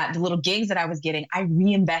from the little gigs that I was getting, I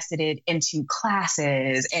reinvested it into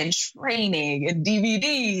classes and training and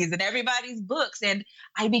DVDs and everybody's books. And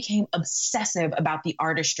I became obsessive about the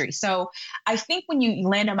artistry. So I think when you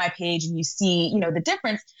land on my page and you see, the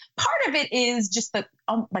difference, part of it is just the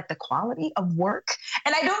quality of work.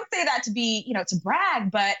 And I don't say that to be, to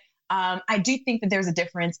brag, but I do think that there's a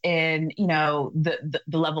difference in, the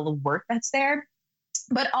level of work that's there.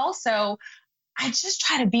 But also, I just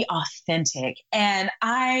try to be authentic, and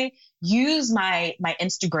I use my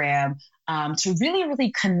Instagram to really,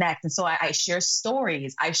 really connect. And so I share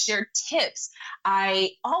stories, I share tips.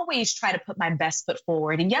 I always try to put my best foot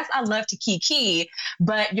forward. And yes, I love to kiki,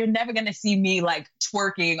 but you're never going to see me like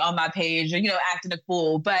twerking on my page or, acting a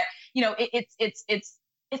fool. But,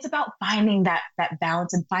 it's about finding that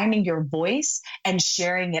balance and finding your voice and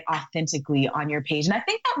sharing it authentically on your page. And I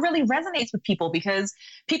think that really resonates with people because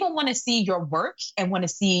people want to see your work and want to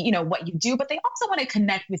see, what you do, but they also want to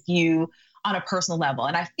connect with you on a personal level.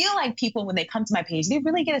 And I feel like people, when they come to my page, they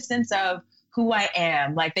really get a sense of who I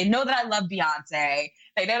am. Like, they know that I love Beyonce.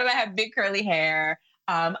 They know that I have big curly hair.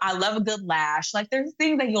 I love a good lash. Like, there's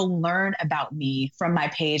things that you'll learn about me from my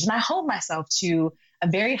page. And I hold myself to a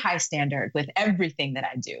very high standard with everything that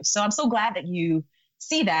I do. So I'm so glad that you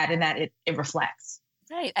see that and that it reflects.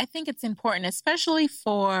 Right. I think it's important, especially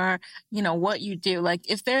for, what you do. Like,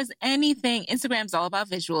 if there's anything, Instagram's all about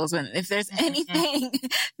visuals. And if there's anything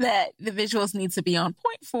that the visuals need to be on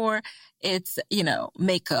point for, it's,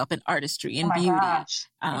 makeup and artistry and beauty. Gosh.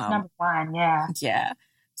 It's number one. Yeah. Yeah.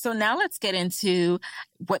 So now let's get into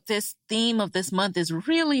what this theme of this month is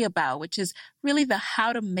really about, which is really the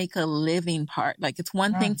how to make a living part. Like, it's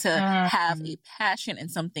one thing to have a passion and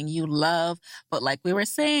something you love, but like we were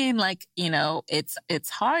saying, like, it's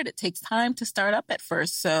hard. It takes time to start up at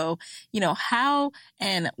first. So, how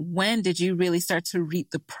and when did you really start to reap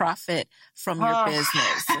the profit from your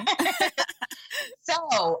business?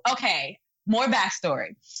 So, okay, more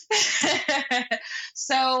backstory.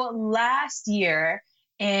 So last year,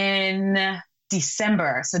 in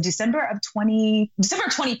December of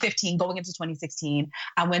 2015, going into 2016,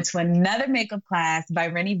 I went to another makeup class by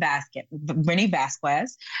Rennie Vasquez,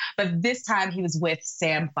 but this time he was with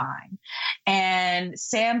Sam Fine. And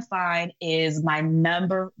Sam Fine is my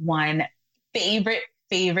number one favorite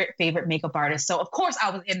makeup artist. So of course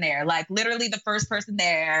I was in there, like literally the first person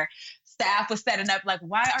there. Staff was setting up, like,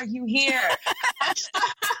 why are you here?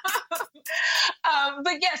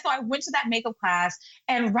 But yeah, so I went to that makeup class,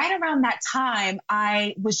 and right around that time,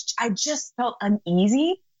 I just felt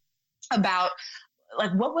uneasy about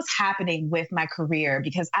like what was happening with my career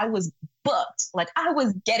because I was booked. Like, I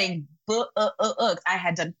was getting booked. I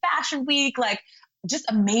had done Fashion Week, like just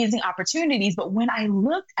amazing opportunities. But when I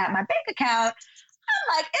looked at my bank account,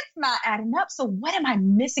 I'm like, it's not adding up. So what am I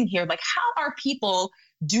missing here? Like, how are people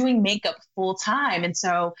doing makeup full time? And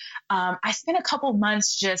so I spent a couple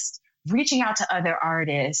months just reaching out to other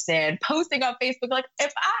artists and posting on Facebook. Like,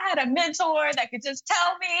 if I had a mentor that could just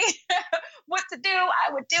tell me what to do,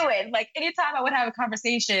 I would do it. Like, anytime I would have a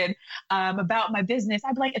conversation about my business,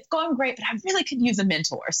 I'd be like, it's going great, but I really could use a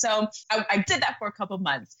mentor. So I did that for a couple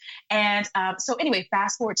months. And so anyway,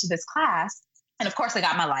 fast forward to this class. And of course, I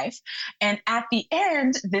got my life. And at the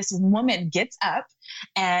end, this woman gets up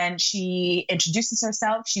and she introduces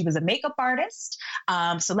herself. She was a makeup artist,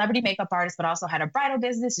 celebrity makeup artist, but also had a bridal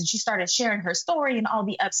business. And she started sharing her story and all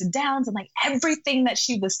the ups and downs. And like everything that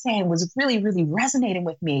she was saying was really, really resonating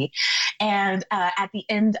with me. And at the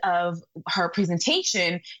end of her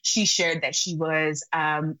presentation, she shared that she was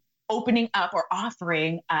opening up or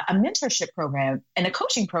offering a mentorship program and a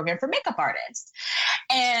coaching program for makeup artists.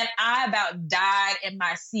 And I about died in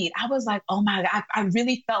my seat. I was like, oh my God, I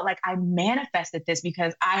really felt like I manifested this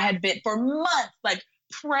because I had been for months like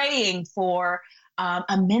praying for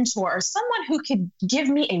a mentor or someone who could give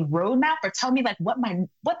me a roadmap or tell me like what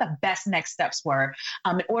the best next steps were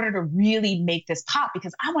in order to really make this pop,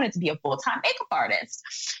 because I wanted to be a full-time makeup artist.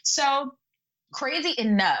 So crazy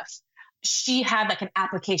enough, she had like an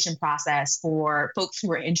application process for folks who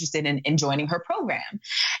were interested in joining her program.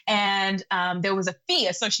 And there was a fee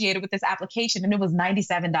associated with this application, and it was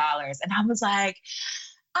 $97. And I was like,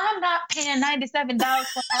 I'm not paying $97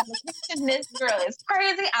 for an application. This girl is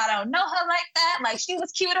crazy. I don't know her like that. Like, she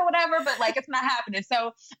was cute or whatever, but like, it's not happening.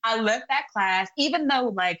 So I left that class, even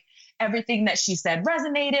though like everything that she said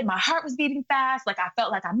resonated, my heart was beating fast. Like, I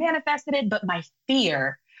felt like I manifested it, but my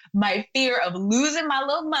fear of losing my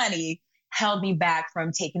little money held me back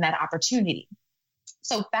from taking that opportunity.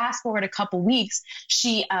 So fast forward a couple weeks,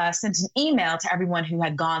 she sent an email to everyone who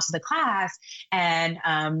had gone to the class. And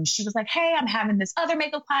she was like, hey, I'm having this other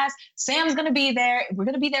makeup class. Sam's going to be there. We're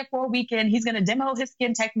going to be there for a weekend. He's going to demo his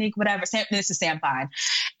skin technique, whatever. This is Sam Fine.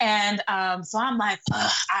 And so I'm like,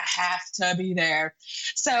 I have to be there.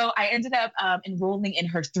 So I ended up enrolling in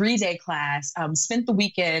her 3-day class, spent the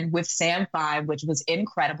weekend with Sam Fine, which was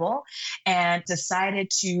incredible, and decided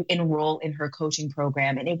to enroll in her coaching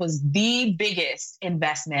program. And it was the biggest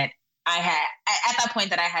investment I had at that point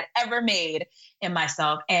that I had ever made in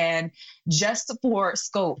myself. And just for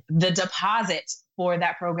scope, the deposit for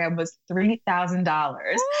that program was $3,000.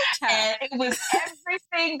 And it was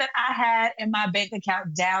everything that I had in my bank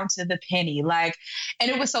account down to the penny. Like, and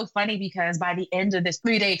it was so funny because by the end of this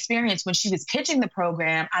 3-day experience, when she was pitching the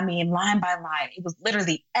program, I mean, line by line, it was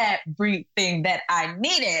literally everything that I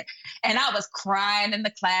needed. And I was crying in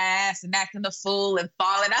the class and acting the fool and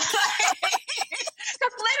falling out.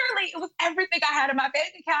 Because literally it was everything I had in my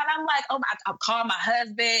bank account. I'm like, oh my, I'm calling my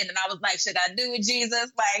husband and I was like, should I do it,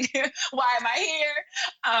 Jesus? Like, why am I here?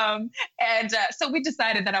 So we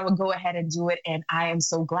decided that I would go ahead and do it. And I am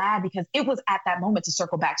so glad, because it was at that moment, to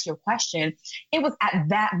circle back to your question, it was at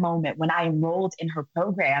that moment when I enrolled in her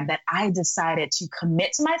program that I decided to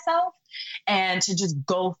commit to myself and to just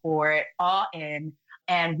go for it all in.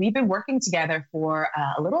 And we've been working together for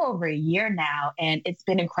a little over a year now, and it's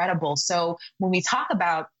been incredible. So when we talk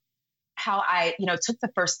about how I, took the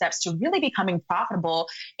first steps to really becoming profitable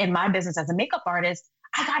in my business as a makeup artist,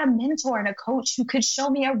 I got a mentor and a coach who could show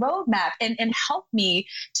me a roadmap and help me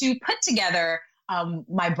to put together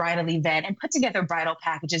my bridal event and put together bridal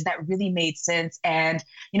packages that really made sense and,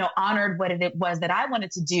 honored what it was that I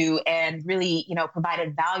wanted to do and really,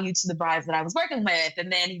 provided value to the brides that I was working with.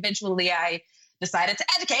 And then eventually I decided to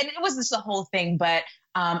educate. And it was just the whole thing. But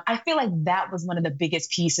I feel like that was one of the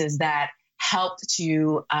biggest pieces that helped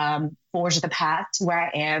to forge the path to where I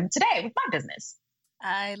am today with my business.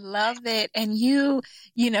 I love it. And you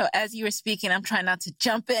as you were speaking, I'm trying not to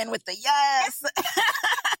jump in with the yes.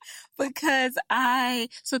 Because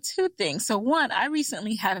so 2 things. So one, I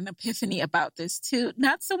recently had an epiphany about this too.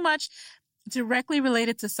 Not so much directly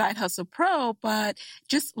related to Side Hustle Pro, but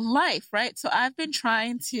just life, right? So I've been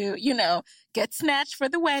trying to, get snatched for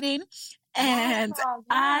the wedding. And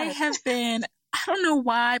I have been, I don't know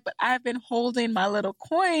why, but I've been holding my little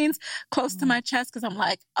coins close to my chest because I'm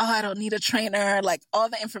like, oh, I don't need a trainer. Like, all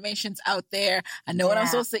the information's out there. I know what I'm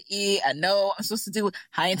supposed to eat. I know I'm supposed to do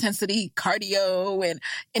high intensity cardio and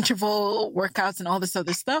interval workouts and all this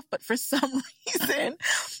other stuff. But for some reason,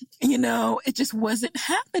 it just wasn't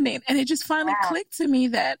happening. And it just finally clicked to me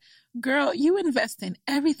that, girl, you invest in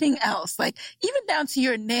everything else, like even down to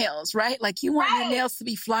your nails, right? Like, you want your nails to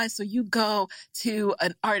be fly, so you go to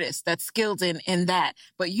an artist that's skilled in that,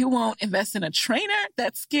 but you won't invest in a trainer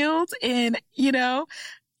that's skilled in,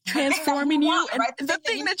 transforming you and the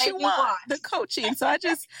thing that you want, the coaching. So I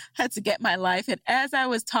just had to get my life. And as I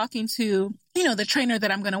was talking to, the trainer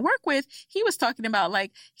that I'm going to work with, he was talking about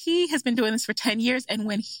like, he has been doing this for 10 years. And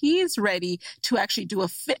when he's ready to actually do a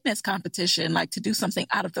fitness competition, like to do something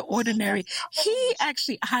out of the ordinary, he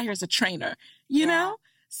actually hires a trainer, you know?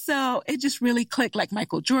 So it just really clicked. Like,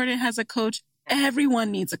 Michael Jordan has a coach.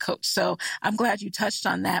 everyone needs a coach. So I'm glad you touched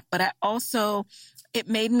on that. But it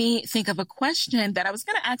made me think of a question that I was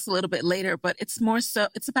going to ask a little bit later, but it's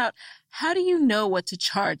about how do you know what to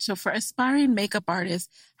charge? So for aspiring makeup artists,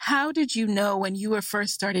 how did you know when you were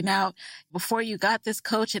first starting out, before you got this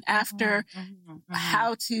coach and after,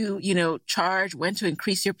 how to, charge, when to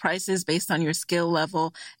increase your prices based on your skill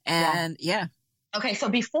level? And Okay, so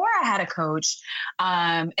before I had a coach,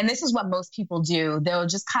 and this is what most people do, they'll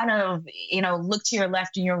just kind of, look to your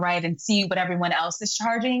left and your right and see what everyone else is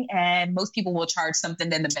charging. And most people will charge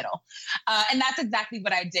something in the middle. And that's exactly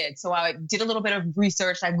what I did. So I did a little bit of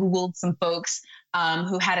research. I Googled some folks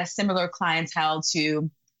who had a similar clientele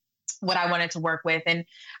to what I wanted to work with. And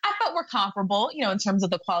I felt we're comparable, in terms of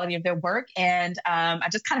the quality of their work. And I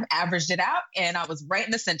just kind of averaged it out and I was right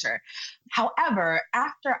in the center. However,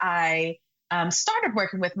 after I started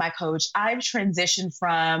working with my coach, I've transitioned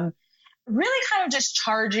from really kind of just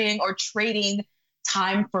charging or trading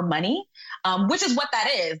time for money, which is what that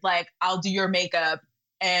is. Like, I'll do your makeup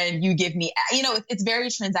and you give me, it's very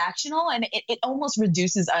transactional, and it almost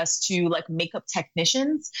reduces us to like makeup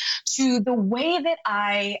technicians. To the way that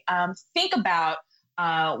I think about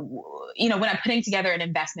when I'm putting together an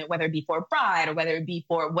investment, whether it be for a bride or whether it be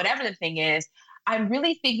for whatever the thing is, I'm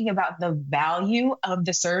really thinking about the value of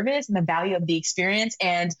the service and the value of the experience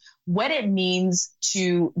and what it means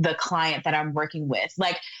to the client that I'm working with.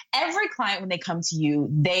 Like, every client, when they come to you,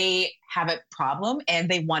 they have a problem and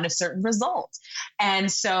they want a certain result.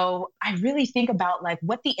 And so I really think about like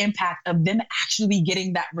what the impact of them actually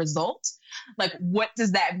getting that result, like what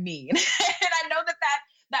does that mean? And I know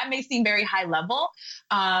that may seem very high level.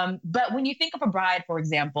 But when you think of a bride, for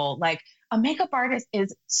example, like, a makeup artist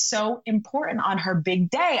is so important on her big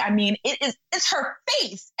day. I mean, it's her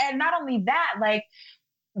face. And not only that, like,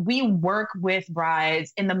 we work with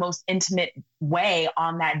brides in the most intimate way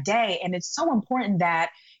on that day. And it's so important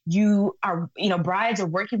that brides are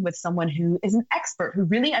working with someone who is an expert, who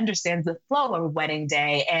really understands the flow of a wedding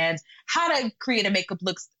day and how to create a makeup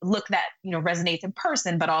look that, resonates in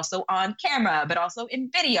person, but also on camera, but also in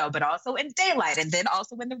video, but also in daylight, and then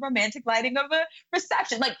also in the romantic lighting of a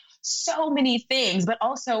reception. Like, so many things, but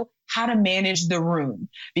also how to manage the room,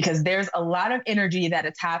 because there's a lot of energy that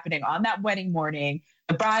is happening on that wedding morning.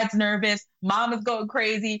 The bride's nervous, mom is going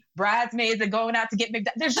crazy, bridesmaids are going out to get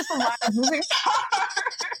McDonald's. There's just a lot of moving parts.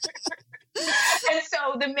 And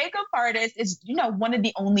so the makeup artist is, one of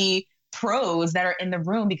the only pros that are in the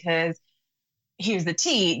room, because here's the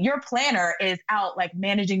tea. Your planner is out like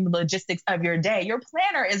managing the logistics of your day. Your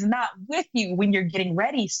planner is not with you when you're getting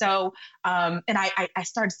ready. So, and I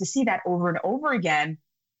started to see that over and over again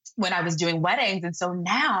when I was doing weddings. And so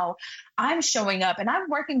now I'm showing up and I'm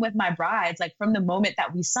working with my brides, like from the moment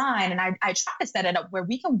that we sign. And I try to set it up where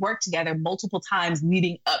we can work together multiple times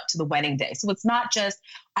leading up to the wedding day. So it's not just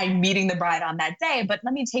I'm meeting the bride on that day, but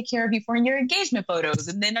let me take care of you for your engagement photos.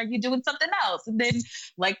 And then are you doing something else? And then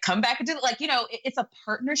like come back and do it's a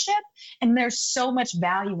partnership. And there's so much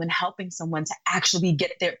value in helping someone to actually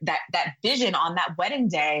get that vision on that wedding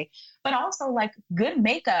day. But also, like, good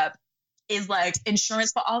makeup is like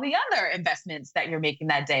insurance for all the other investments that you're making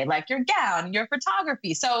that day, like your gown, your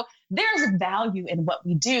photography. So there's value in what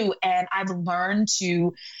we do. And I've learned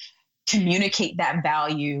to communicate that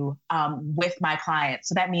value with my clients.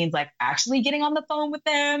 So that means like actually getting on the phone with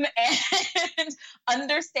them and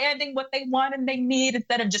understanding what they want and they need,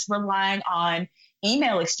 instead of just relying on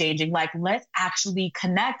email exchanging. Like, let's actually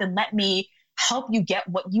connect and let me help you get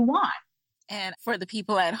what you want. And for the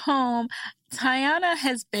people at home, Tiyana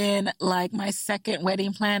has been like my second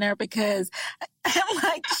wedding planner, because I'm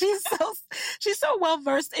like, she's so well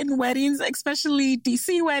versed in weddings, especially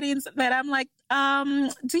DC weddings, that I'm like,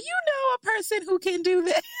 do you know a person who can do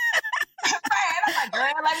this? Right. I'm like, girl,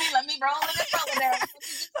 let me roll in this holiday.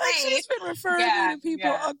 She's been referring me to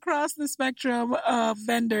people across the spectrum of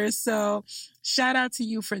vendors. So shout out to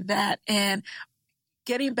you for that. And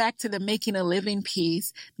getting back to the making a living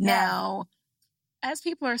piece now, as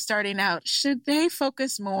people are starting out, should they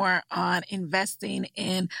focus more on investing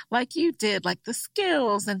in, like you did, like the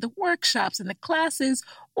skills and the workshops and the classes,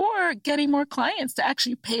 or getting more clients to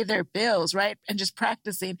actually pay their bills, right? And just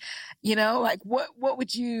practicing, like what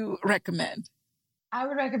would you recommend? I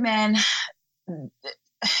would recommend,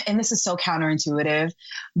 and this is so counterintuitive,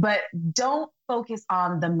 but don't focus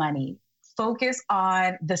on the money. Focus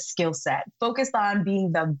on the skill set. Focus on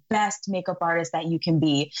being the best makeup artist that you can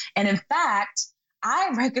be. And in fact,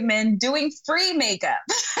 I recommend doing free makeup,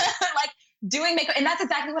 like doing makeup. And that's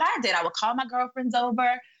exactly what I did. I would call my girlfriends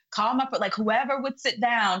over, but like whoever would sit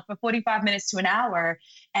down for 45 minutes to an hour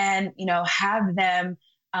and, have them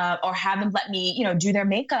or have them let me, do their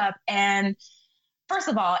makeup. And first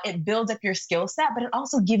of all, it builds up your skill set, but it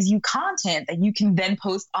also gives you content that you can then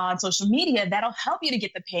post on social media that'll help you to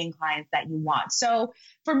get the paying clients that you want. So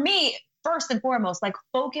for me, first and foremost, like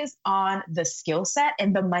focus on the skill set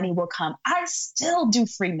and the money will come. I still do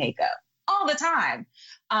free makeup all the time.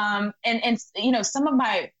 And some of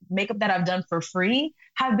my makeup that I've done for free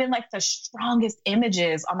have been like the strongest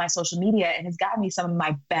images on my social media and has gotten me some of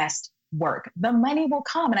my best work. The money will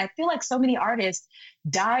come. And I feel like so many artists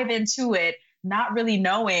dive into it not really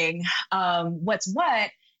knowing what's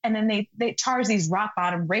what. And then they charge these rock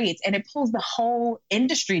bottom rates and it pulls the whole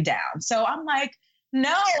industry down. So I'm like,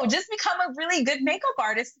 no, just become a really good makeup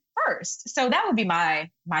artist first. So that would be my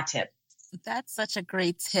tip. That's such a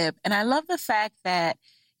great tip. And I love the fact that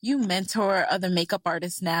you mentor other makeup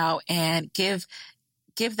artists now and give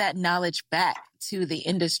that knowledge back to the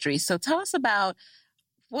industry. So tell us about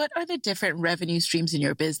what are the different revenue streams in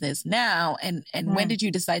your business now? And when did you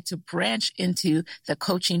decide to branch into the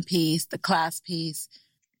coaching piece, the class piece?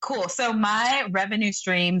 Cool. So my revenue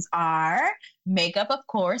streams are makeup, of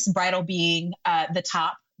course, bridal being the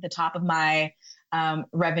top of my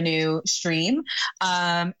revenue stream.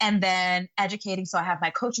 And then educating. So I have my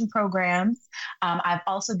coaching programs. I've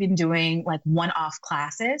also been doing like one-off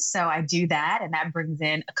classes. So I do that and that brings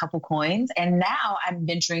in a couple coins. And now I'm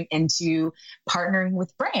venturing into partnering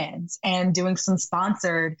with brands and doing some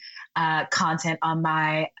sponsored content on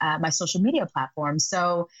my social media platforms.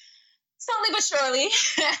 So slowly but surely,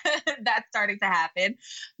 that's starting to happen.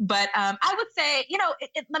 But I would say,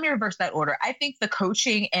 let me reverse that order. I think the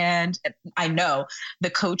coaching and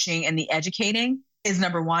the educating is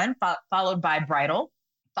number one, followed by bridal,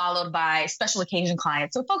 followed by special occasion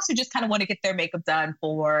clients. So folks who just kind of want to get their makeup done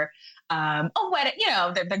for a wedding,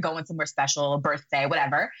 they're going somewhere special, birthday,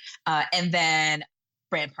 whatever. And then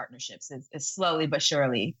brand partnerships is slowly but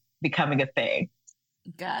surely becoming a thing.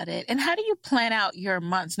 Got it. And how do you plan out your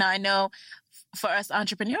months? Now, I know for us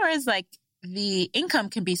entrepreneurs, like the income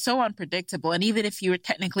can be so unpredictable. And even if you're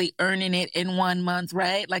technically earning it in 1 month,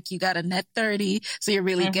 right? Like you got a net 30, so you're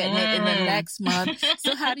really getting it in the next month.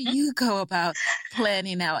 So how do you go about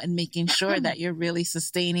planning out and making sure that you're really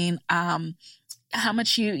sustaining how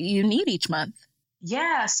much you need each month?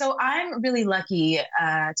 Yeah, so I'm really lucky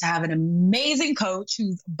to have an amazing coach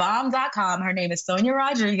who's bomb.com. Her name is Sonia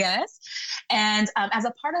Rodriguez. And as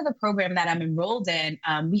a part of the program that I'm enrolled in,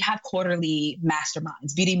 we have quarterly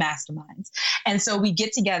masterminds, beauty masterminds. And so we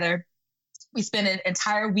get together. We spend an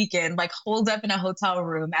entire weekend like holed up in a hotel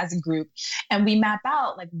room as a group and we map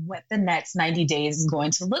out like what the next 90 days is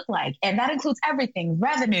going to look like. And that includes everything,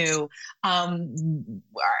 revenue. Am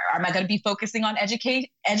I going to be focusing on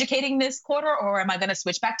educating this quarter or am I going to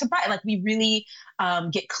switch back to bride? Like we really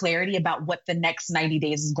get clarity about what the next 90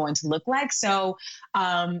 days is going to look like. So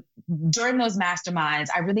during those masterminds,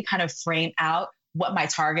 I really kind of frame out what my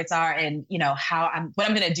targets are and, what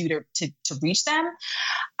I'm going to do to reach them.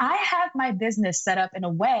 I have my business set up in a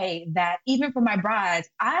way that even for my brides,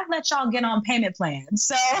 I let y'all get on payment plans.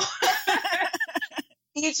 So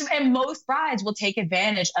and most brides will take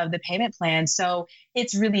advantage of the payment plan. So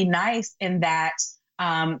it's really nice in that,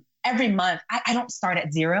 every month, I don't start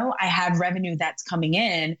at zero. I have revenue that's coming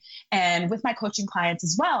in. And with my coaching clients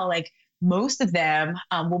as well, like most of them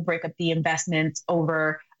will break up the investments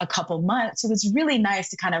over a couple months. So it's really nice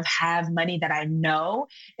to kind of have money that I know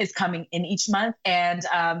is coming in each month. And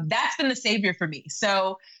that's been the savior for me.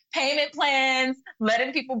 So payment plans,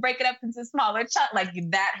 letting people break it up into smaller chunks, like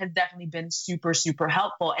that has definitely been super, super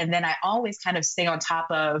helpful. And then I always kind of stay on top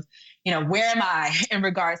of, where am I in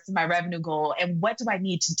regards to my revenue goal and what do I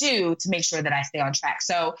need to do to make sure that I stay on track?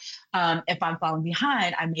 So if I'm falling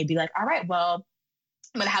behind, I may be like, all right, well,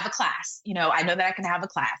 I'm going to have a class. I know that I can have a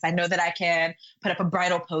class. I know that I can put up a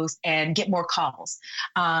bridal post and get more calls.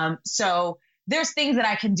 So there's things that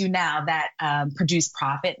I can do now that produce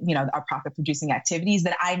profit, are profit producing activities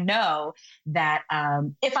that I know that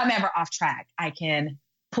if I'm ever off track, I can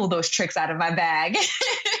pull those tricks out of my bag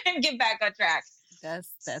and get back on track.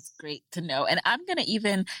 That's great to know. And I'm going to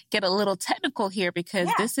even get a little technical here because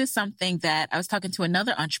this is something that I was talking to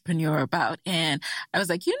another entrepreneur about. And I was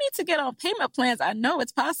like, you need to get on payment plans. I know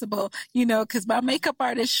it's possible, because my makeup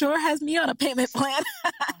artist sure has me on a payment plan.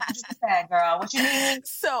 100%, girl. What you mean?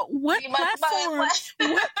 So what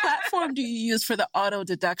platform do you use for the auto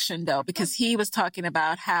deduction though? Because he was talking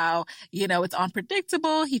about how, it's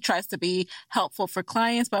unpredictable. He tries to be helpful for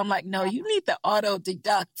clients, but I'm like, no, you need the auto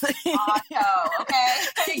deduct. Auto, okay.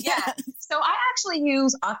 Yeah. So I actually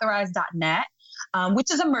use authorize.net.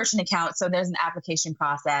 which is a merchant account. So there's an application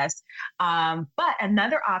process. But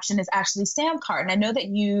another option is actually Samcart. And I know that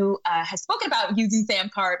you have spoken about using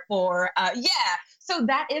Samcart for, so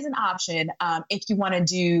that is an option if you want to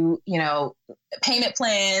do, payment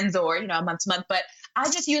plans or, month to month. But I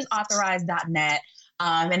just use authorize.net.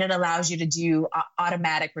 And it allows you to do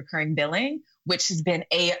automatic recurring billing, which has been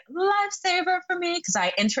a lifesaver for me because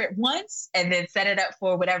I enter it once and then set it up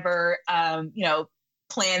for whatever,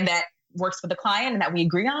 plan that works for the client and that we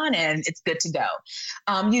agree on, and it's good to go.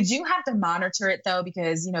 You do have to monitor it though,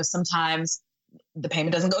 because, sometimes the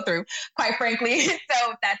payment doesn't go through, quite frankly. So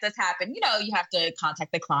if that does happen, you have to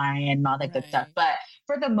contact the client and all that good stuff. But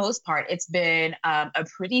for the most part, it's been a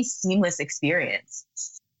pretty seamless experience.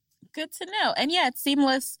 Good to know. And yeah, it's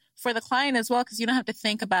seamless for the client as well, because you don't have to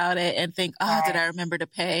think about it and think, did I remember to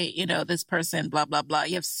pay, this person, blah, blah, blah.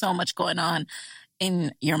 You have so much going on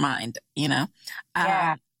in your mind,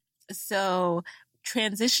 So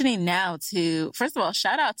transitioning now to, first of all,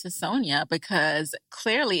 shout out to Sonia, because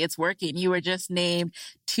clearly it's working. You were just named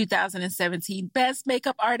 2017 Best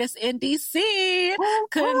Makeup Artist in DC.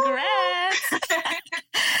 Congrats.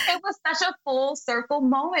 It was such a full circle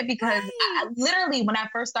moment because literally when I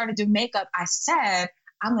first started doing makeup, I said,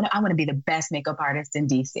 I want to be the best makeup artist in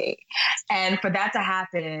DC. And for that to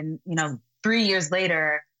happen, 3 years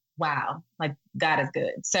later, wow, like God is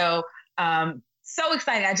good. So, so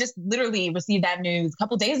excited. I just literally received that news a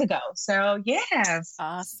couple days ago. So yeah.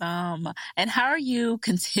 Awesome. And how are you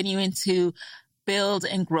continuing to build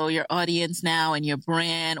and grow your audience now and your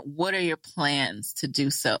brand? What are your plans to do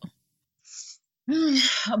so?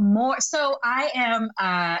 More. So I am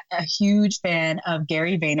a huge fan of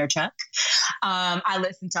Gary Vaynerchuk. I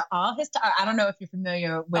listen to all his, I don't know if you're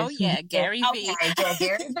familiar with. Oh yeah, Gary V. Okay, yeah,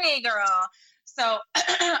 Gary V, girl. So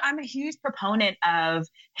I'm a huge proponent of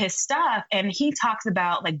his stuff, and he talks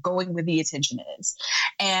about like going where the attention is.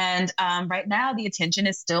 And right now the attention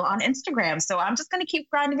is still on Instagram. So I'm just going to keep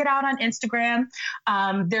grinding it out on Instagram.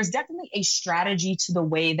 There's definitely a strategy to the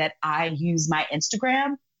way that I use my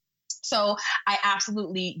Instagram. So I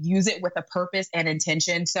absolutely use it with a purpose and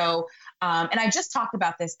intention. So, and I just talked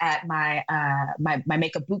about this at my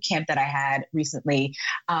makeup boot camp that I had recently,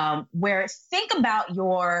 where think about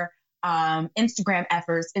your Instagram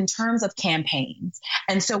efforts in terms of campaigns.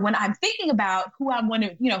 And so when I'm thinking about who I want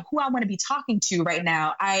to be talking to right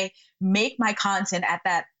now, I make my content at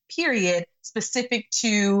that period specific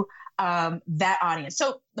to that audience.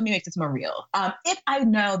 So let me make this more real. If I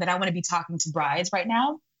know that I want to be talking to brides right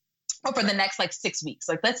now, or for the next 6 weeks,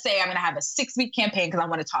 let's say I'm going to have a 6-week campaign because I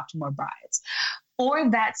want to talk to more brides. For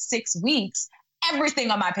that 6 weeks, everything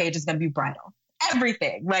on my page is going to be bridal.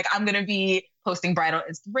 Everything. I'm going to be posting bridal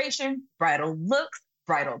inspiration, bridal looks,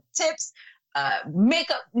 bridal tips,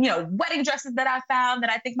 makeup, wedding dresses that I found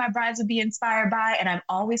that I think my brides would be inspired by. And I'm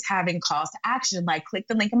always having calls to action, like click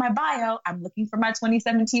the link in my bio. I'm looking for my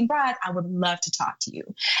 2017 brides. I would love to talk to you.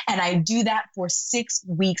 And I do that for 6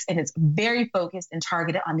 weeks, and it's very focused and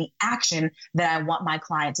targeted on the action that I want my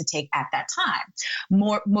client to take at that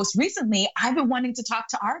time. Most recently, I've been wanting to talk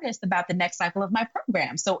to artists about the next cycle of my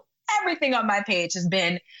program. So everything on my page has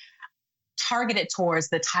been targeted towards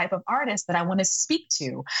the type of artist that I want to speak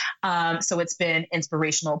to. So it's been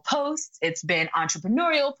inspirational posts, it's been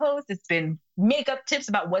entrepreneurial posts, it's been makeup tips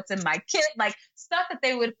about what's in my kit, stuff that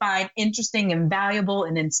they would find interesting and valuable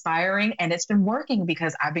and inspiring. And it's been working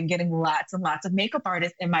because I've been getting lots and lots of makeup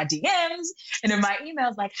artists in my DMs and in my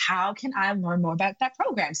emails, how can I learn more about that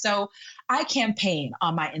program? So I campaign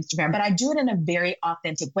on my Instagram, but I do it in a very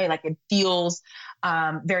authentic way. It feels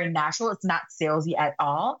very natural. It's not salesy at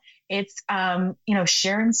all. It's,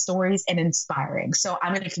 sharing stories and inspiring. So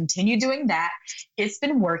I'm going to continue doing that. It's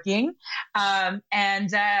been working. And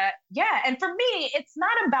for me, it's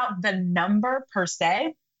not about the number per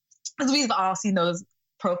se, because we've all seen those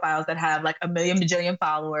profiles that have a million bajillion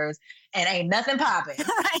followers and ain't nothing popping.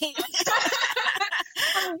 Right.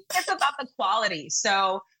 It's about the quality.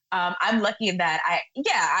 So I'm lucky in that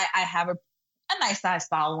I have a nice size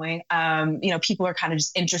following. People are kind of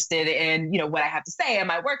just interested in, what I have to say and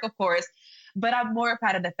my work, of course. But I'm more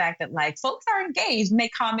proud of the fact that folks are engaged and they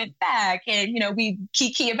comment back, and we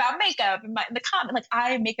kiki about makeup and the comment.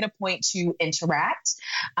 I make it a point to interact,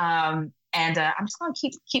 and I'm just going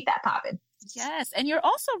to keep that popping. Yes. And you're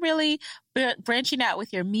also really branching out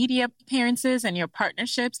with your media appearances and your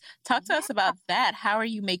partnerships. Talk to us about that. How are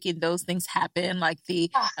you making those things happen? Like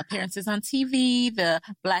the appearances on TV, the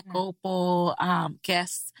Black Opal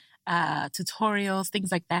guests, tutorials,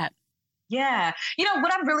 things like that. Yeah.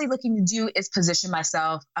 What I'm really looking to do is position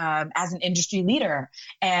myself as an industry leader.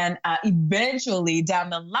 And eventually down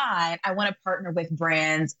the line, I want to partner with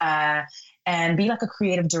brands and be like a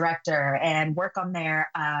creative director and work on their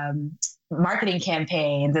marketing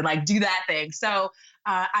campaigns and like do that thing. So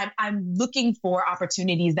I'm looking for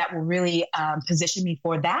opportunities that will really position me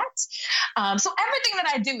for that. So everything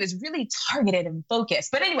that I do is really targeted and focused.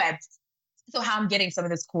 But anyway, so how I'm getting some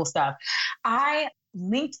of this cool stuff. I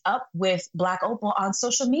linked up with Black Opal on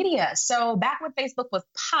social media. So back when Facebook was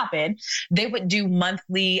popping, they would do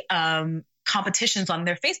monthly competitions on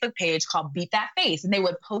their Facebook page called Beat That Face. And they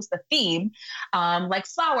would post a theme like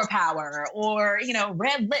flower power or,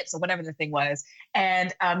 red lips or whatever the thing was.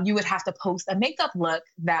 And you would have to post a makeup look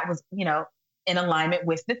that was, in alignment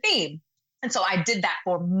with the theme. And so I did that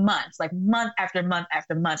for months, like month after month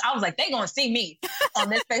after month. I was like, they're going to see me on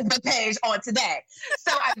this Facebook page on today.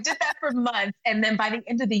 So I did that for months. And then by the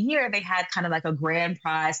end of the year, they had kind of like a grand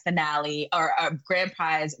prize finale or a grand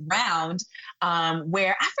prize round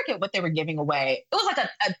where I forget what they were giving away. It was like a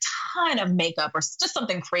ton of makeup or just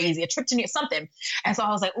something crazy, a trip to New York, something. And so I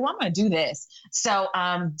was like, oh, I'm going to do this. So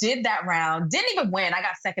did that round, didn't even win. I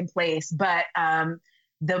got second place, but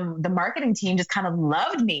the marketing team just kind of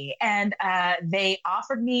loved me and they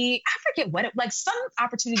offered me, I forget what some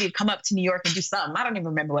opportunity to come up to New York and do something. I don't even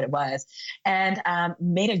remember what it was, and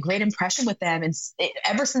made a great impression with them. And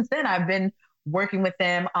ever since then, I've been working with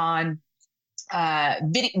them on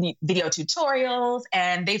video tutorials,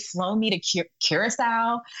 and they've flown me to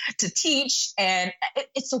Curacao to teach. And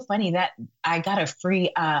it's so funny that I got a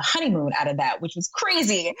free honeymoon out of that, which was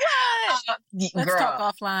crazy. Let's talk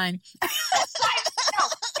offline.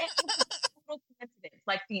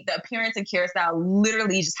 Like the appearance in Curacao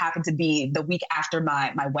literally just happened to be the week after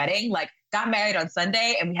my wedding. Like got married on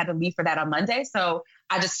Sunday and we had to leave for that on Monday. So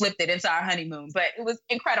I just flipped it into our honeymoon, but it was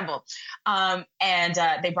incredible. And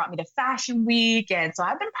they brought me to Fashion Week. And so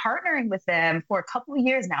I've been partnering with them for a couple of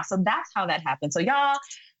years now. So that's how that happened. So y'all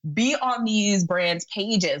be on these brands'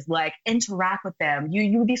 pages, like interact with them.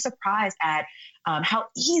 You would be surprised at how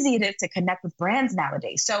easy it is to connect with brands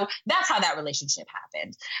nowadays. So that's how that relationship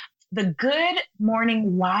happened. The Good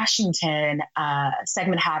Morning Washington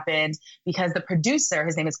segment happened because the producer,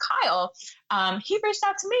 his name is Kyle, he reached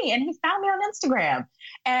out to me and he found me on Instagram.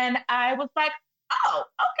 And I was like, oh,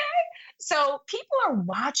 okay. So people are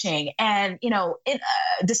watching and,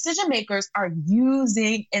 decision makers are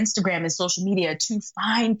using Instagram and social media to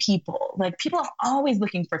find people. Like people are always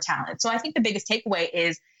looking for talent. So I think the biggest takeaway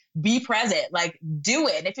is be present, like do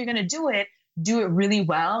it. If you're going to do it really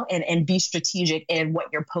well and be strategic in what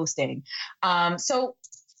you're posting. So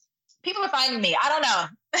people are finding me. I don't know.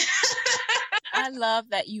 I love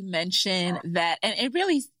that you mentioned that. And it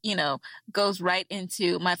really, goes right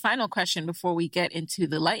into my final question before we get into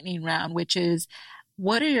the lightning round, which is,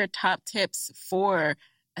 what are your top tips for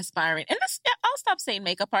aspiring? And I'll stop saying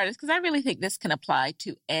makeup artists because I really think this can apply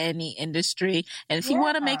to any industry. And if you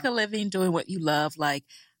want to make a living doing what you love, like,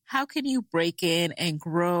 how can you break in and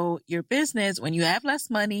grow your business when you have less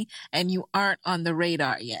money and you aren't on the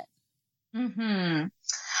radar yet? I'm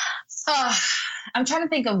trying to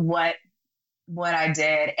think of what I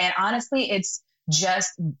did. And honestly, it's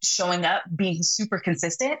just showing up, being super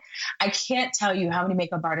consistent. I can't tell you how many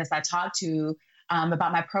makeup artists I talk to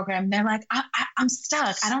about my program. They're like, I'm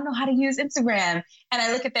stuck. I don't know how to use Instagram. And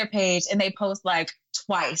I look at their page and they post like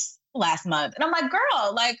twice last month. And I'm like,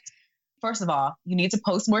 girl, like, first of all, you need to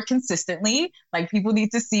post more consistently. Like people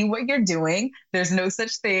need to see what you're doing. There's no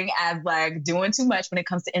such thing as like doing too much when it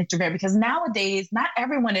comes to Instagram, because nowadays not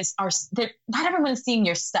everyone is seeing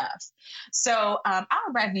your stuff. So I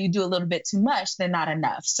would rather you do a little bit too much than not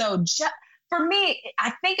enough. So for me,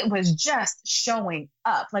 I think it was just showing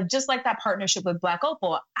up. Like just like that partnership with Black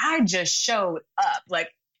Opal, I just showed up. Like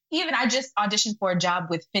even I just auditioned for a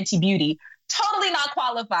job with Fenty Beauty. Totally not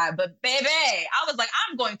qualified, but baby, I was like,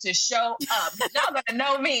 I'm going to show up. Y'all gonna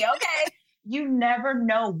know me, okay? You never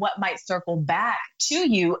know what might circle back to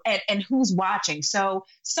you and who's watching. So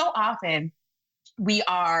often we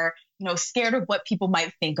are, scared of what people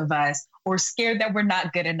might think of us or scared that we're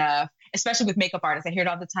not good enough, especially with makeup artists. I hear it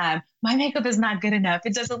all the time. My makeup is not good enough.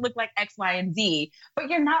 It doesn't look like X, Y, and Z. But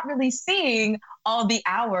you're not really seeing all the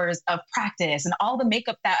hours of practice and all the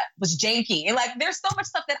makeup that was janky. And like, there's so much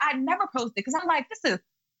stuff that I never posted because I'm like, this is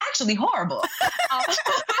actually horrible.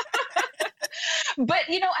 But,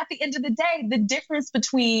 at the end of the day, the difference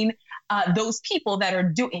between those people that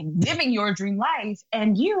are living your dream life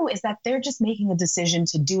and you is that they're just making a decision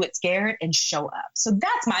to do it scared and show up. So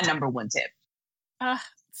that's my number one tip.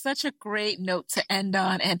 Such a great note to end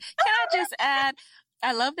on. And can I just add,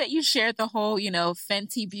 I love that you shared the whole,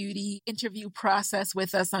 Fenty Beauty interview process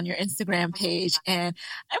with us on your Instagram page. And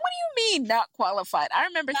what do you mean not qualified? I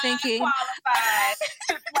remember thinking qualified,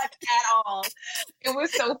 like at all. It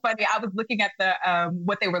was so funny. I was looking at the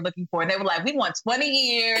what they were looking for. They were like, we want 20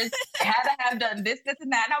 years. They had to have done this, this,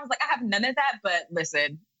 and that. And I was like, I have none of that. But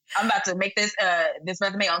listen, I'm about to make this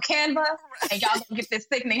resume on Canva, and y'all gonna get this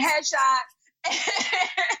sickening headshot.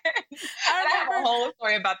 I have a whole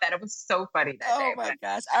story about that. It was so funny that day. Oh my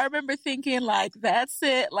gosh. I remember thinking like, that's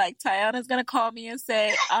it. Like Tiyana's going to call me and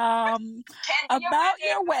say, about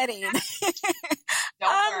your wedding.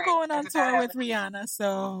 I'm going on tour with Rihanna,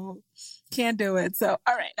 so can't do it. So,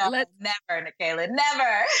 all right. No, never, Nikayla,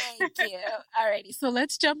 never. Thank you. All righty. So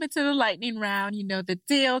let's jump into the lightning round. You know the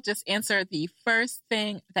deal. Just answer the first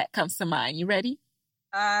thing that comes to mind. You ready?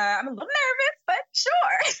 I'm a little nervous, but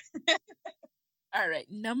sure. All right.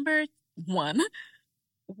 Number 1,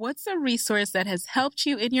 what's a resource that has helped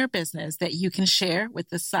you in your business that you can share with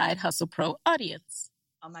the Side Hustle Pro audience?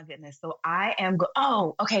 Oh my goodness. So I am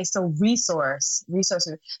okay. So resources.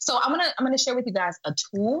 So I'm going to share with you guys a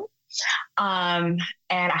tool. And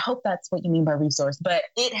I hope that's what you mean by resource, but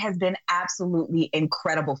it has been absolutely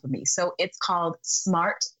incredible for me. So it's called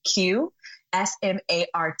Smart Q, SMART,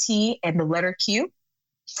 and the letter Q.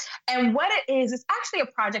 And what it is, it's actually a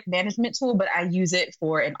project management tool, but I use it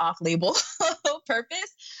for an off-label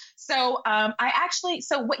purpose. So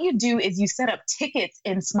so what you do is you set up tickets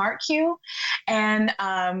in SmartQ, and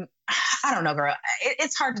I don't know, girl,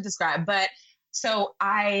 it's hard to describe, but so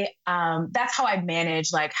that's how I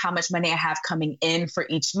manage like how much money I have coming in for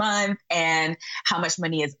each month and how much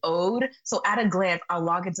money is owed. So at a glance, I'll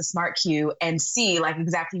log into SmartQ and see like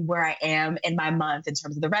exactly where I am in my month in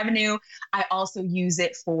terms of the revenue. I also use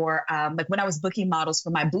it for like when I was booking models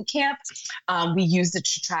for my boot camp, we used it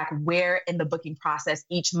to track where in the booking process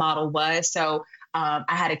each model was. So I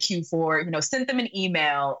had a queue for, sent them an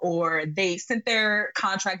email, or they sent their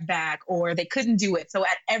contract back, or they couldn't do it. So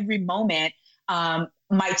at every moment,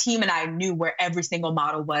 my team and I knew where every single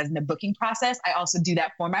model was in the booking process. I also do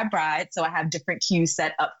that for my bride. So I have different queues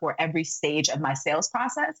set up for every stage of my sales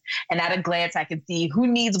process. And at a glance, I can see who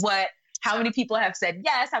needs what, how many people have said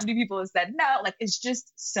yes, how many people have said no. Like, it's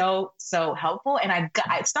just so, so helpful. And I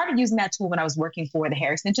started using that tool when I was working for the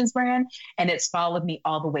hair extensions brand, and it's followed me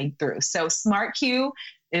all the way through. So SmartQ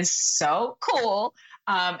is so cool.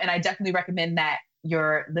 And I definitely recommend that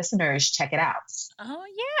your listeners check it out. Oh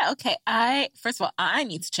yeah. Okay. First of all, I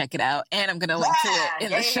need to check it out, and I'm going to link to it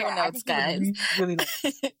in the show notes, guys. Really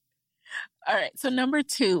All right. So number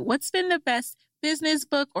 2, what's been the best business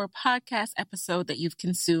book or podcast episode that you've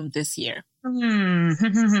consumed this year? So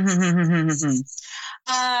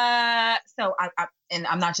and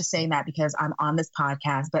I'm not just saying that because I'm on this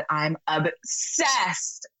podcast, but I'm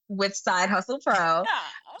obsessed with Side Hustle Pro. Yeah.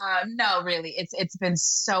 No, really, it's been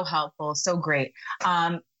so helpful, so great.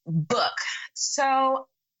 Book. So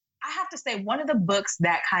I have to say, one of the books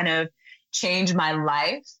that kind of changed my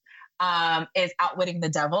life is Outwitting the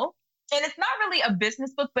Devil. And it's not really a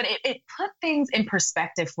business book, but it put things in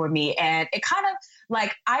perspective for me. And it kind of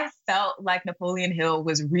like, I felt like Napoleon Hill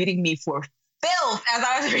was reading me for filth as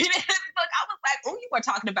I was reading this book. I was like, oh, you are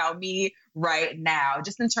talking about me right now.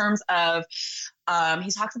 Just in terms of,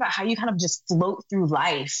 he talks about how you kind of just float through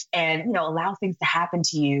life and, allow things to happen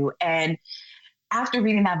to you. And after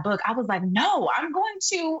reading that book, I was like, no, I'm going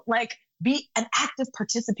to like be an active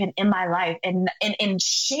participant in my life and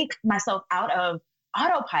shake myself out of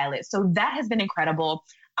autopilot. So that has been incredible.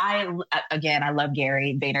 I love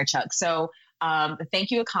Gary Vaynerchuk. So the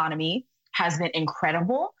Thank You Economy has been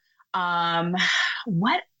incredible.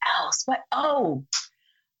 What else?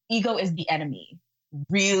 Ego is the Enemy.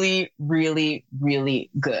 Really, really, really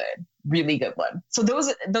good. Really good one. So those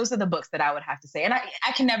are the books that I would have to say. And I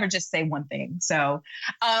can never just say one thing. So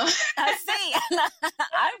I see.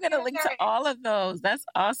 I'm going to link to all of those. That's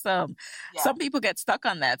awesome. Yeah. Some people get stuck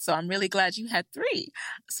on that. So I'm really glad you had 3.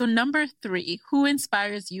 So number 3, who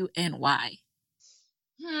inspires you and why?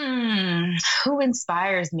 Who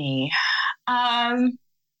inspires me? Of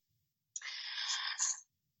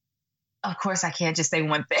course, I can't just say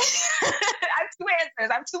one thing. I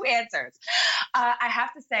have two answers. I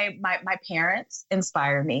have to say my parents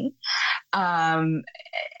inspire me. I'm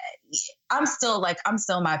still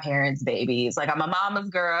my parents' babies. Like, I'm a mama's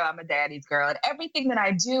girl, I'm a daddy's girl. And everything that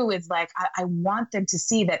I do is like, I want them to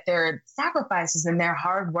see that their sacrifices and their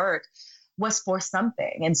hard work was for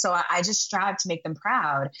something. And so I just strive to make them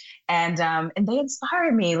proud. And they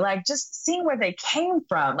inspire me, like just seeing where they came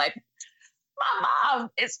from. Like, my mom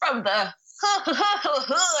is from the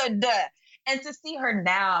hood. And to see her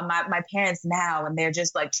now, my parents now, and they're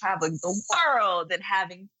just like traveling the world and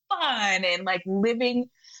having fun and like living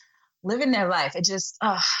their life. I just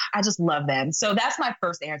love them. So that's my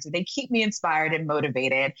first answer. They keep me inspired and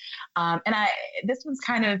motivated. This one's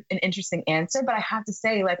kind of an interesting answer, but I have to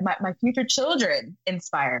say, like, my future children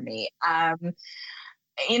inspire me.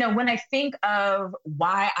 When I think of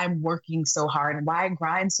why I'm working so hard and why I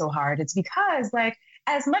grind so hard, it's because, like,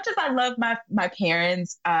 as much as I love my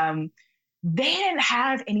parents, they didn't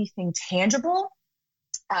have anything tangible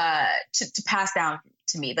to pass down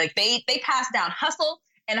to me. Like they passed down hustle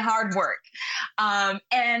and hard work. I want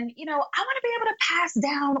to be able to pass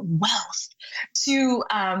down wealth to,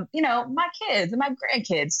 my kids and my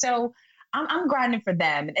grandkids. So I'm grinding for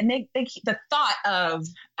them. And they keep the thought of,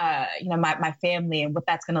 my family and what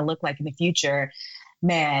that's going to look like in the future.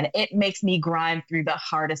 Man, it makes me grind through the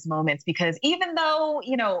hardest moments, because even though,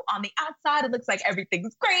 on the outside, it looks like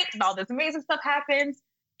everything's great and all this amazing stuff happens,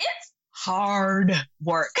 it's hard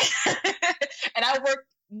work. And I work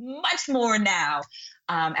much more now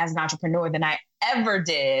as an entrepreneur than I ever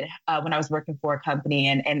did when I was working for a company.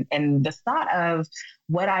 And the thought of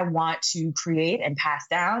what I want to create and pass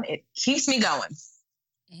down, it keeps me going.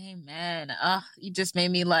 Amen. You just made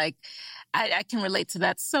me like, I can relate to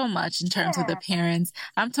that so much in terms of the parents.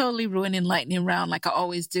 I'm totally ruining lightning round like I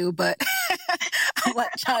always do, but I'm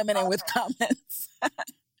like chiming in with comments.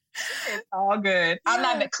 It's all good. I'm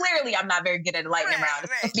not very good at a lightning round.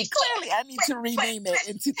 Right. Clearly, I need to rename it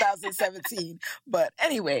in 2017. But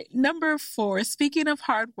anyway, number 4, speaking of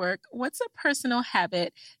hard work, what's a personal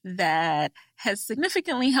habit that has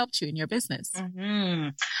significantly helped you in your business?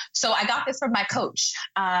 Mm-hmm. So I got this from my coach.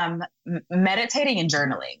 Meditating and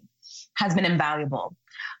journaling has been invaluable.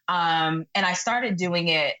 And I started doing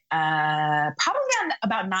it probably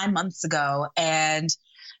about 9 months ago. And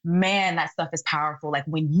man, that stuff is powerful. Like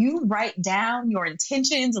when you write down your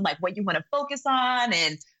intentions and like what you want to focus on,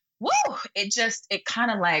 and it kind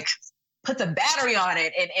of like puts a battery on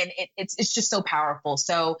it, and it's just so powerful.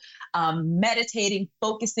 So meditating,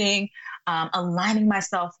 focusing, aligning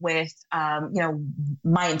myself with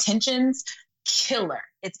my intentions, killer.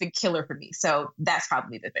 It's been killer for me. So that's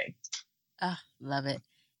probably the thing. Oh, love it.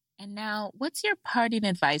 And now, what's your parting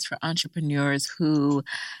advice for entrepreneurs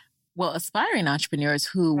aspiring entrepreneurs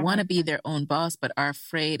who want to be their own boss, but are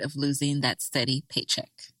afraid of losing that steady paycheck?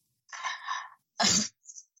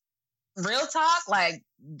 Real talk, like,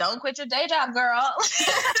 don't quit your day job, girl.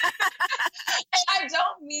 And I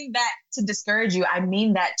don't mean that to discourage you. I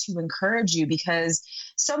mean that to encourage you, because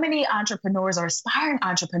so many entrepreneurs or aspiring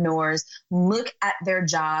entrepreneurs look at their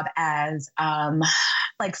job as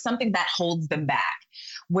like something that holds them back.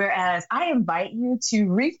 Whereas I invite you to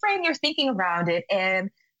reframe your thinking around it and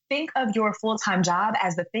think of your full-time job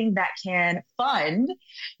as the thing that can fund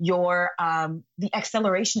your the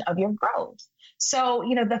acceleration of your growth. So,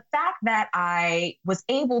 the fact that I was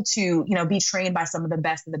able to, be trained by some of the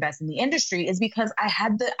best in the industry is because I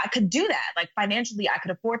could do that. Like financially, I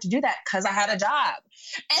could afford to do that because I had a job.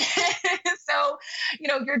 And so,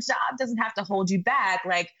 your job doesn't have to hold you back.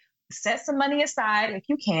 Like, set some money aside if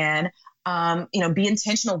you can, be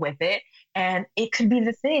intentional with it. And it could be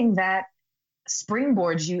the thing that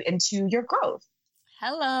springboards you into your growth.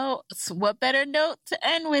 Hello. So what better note to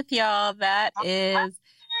end with, y'all? That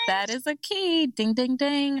is a key. Ding, ding,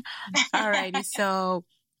 ding. All righty. So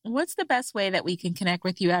what's the best way that we can connect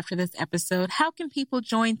with you after this episode? How can people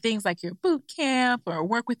join things like your boot camp or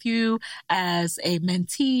work with you as a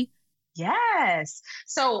mentee? Yes.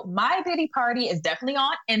 So my beauty party is definitely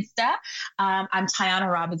on Insta. I'm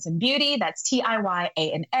Tiyana Robinson Beauty. That's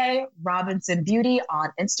Tiyana Robinson Beauty on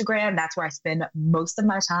Instagram. That's where I spend most of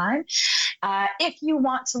my time. If you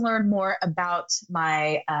want to learn more about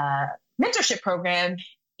my mentorship program,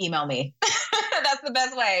 email me. That's the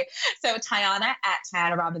best way. So Tiyana at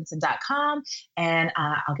TiyanaRobinson.com, and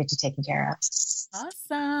I'll get you taken care of.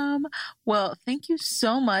 Awesome. Well, thank you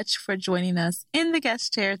so much for joining us in the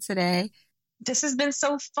guest chair today. This has been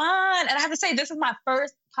so fun. And I have to say, this is my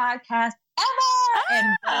first podcast ever.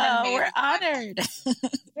 And we're honored.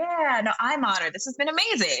 Yeah, no, I'm honored. This has been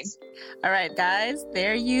amazing. All right, guys,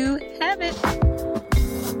 there you have it.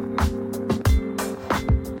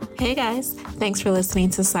 Hey guys, thanks for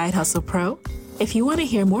listening to Side Hustle Pro. If you want to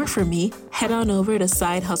hear more from me, head on over to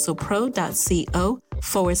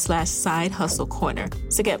sidehustlepro.co/Side Hustle Corner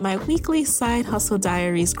to get my weekly Side Hustle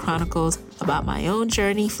Diaries chronicles about my own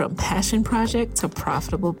journey from passion project to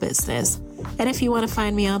profitable business. And if you want to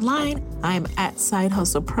find me online, I'm at Side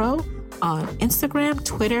Hustle Pro on Instagram,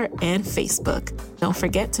 Twitter, and Facebook. Don't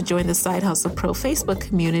forget to join the Side Hustle Pro Facebook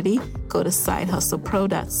community. Go to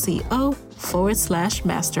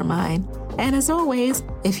sidehustlepro.co/mastermind. And as always,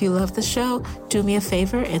 if you love the show, do me a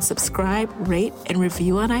favor and subscribe, rate, and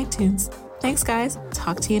review on iTunes. Thanks, guys.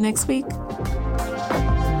 Talk to you next week.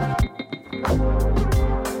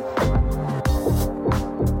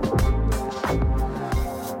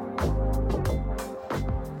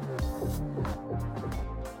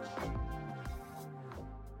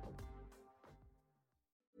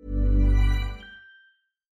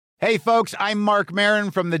 Hey, folks, I'm Mark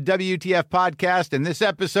Maron from the WTF Podcast, and this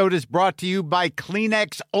episode is brought to you by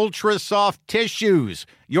Kleenex Ultra Soft Tissues,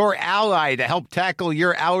 your ally to help tackle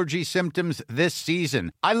your allergy symptoms this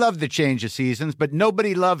season. I love the change of seasons, but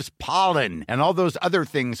nobody loves pollen and all those other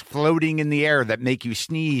things floating in the air that make you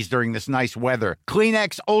sneeze during this nice weather.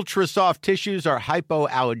 Kleenex Ultra Soft Tissues are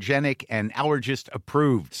hypoallergenic and allergist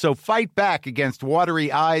approved, so fight back against watery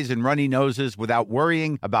eyes and runny noses without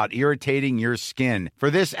worrying about irritating your skin. For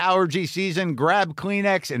this allergy season, grab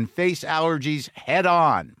Kleenex and face allergies head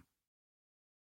on.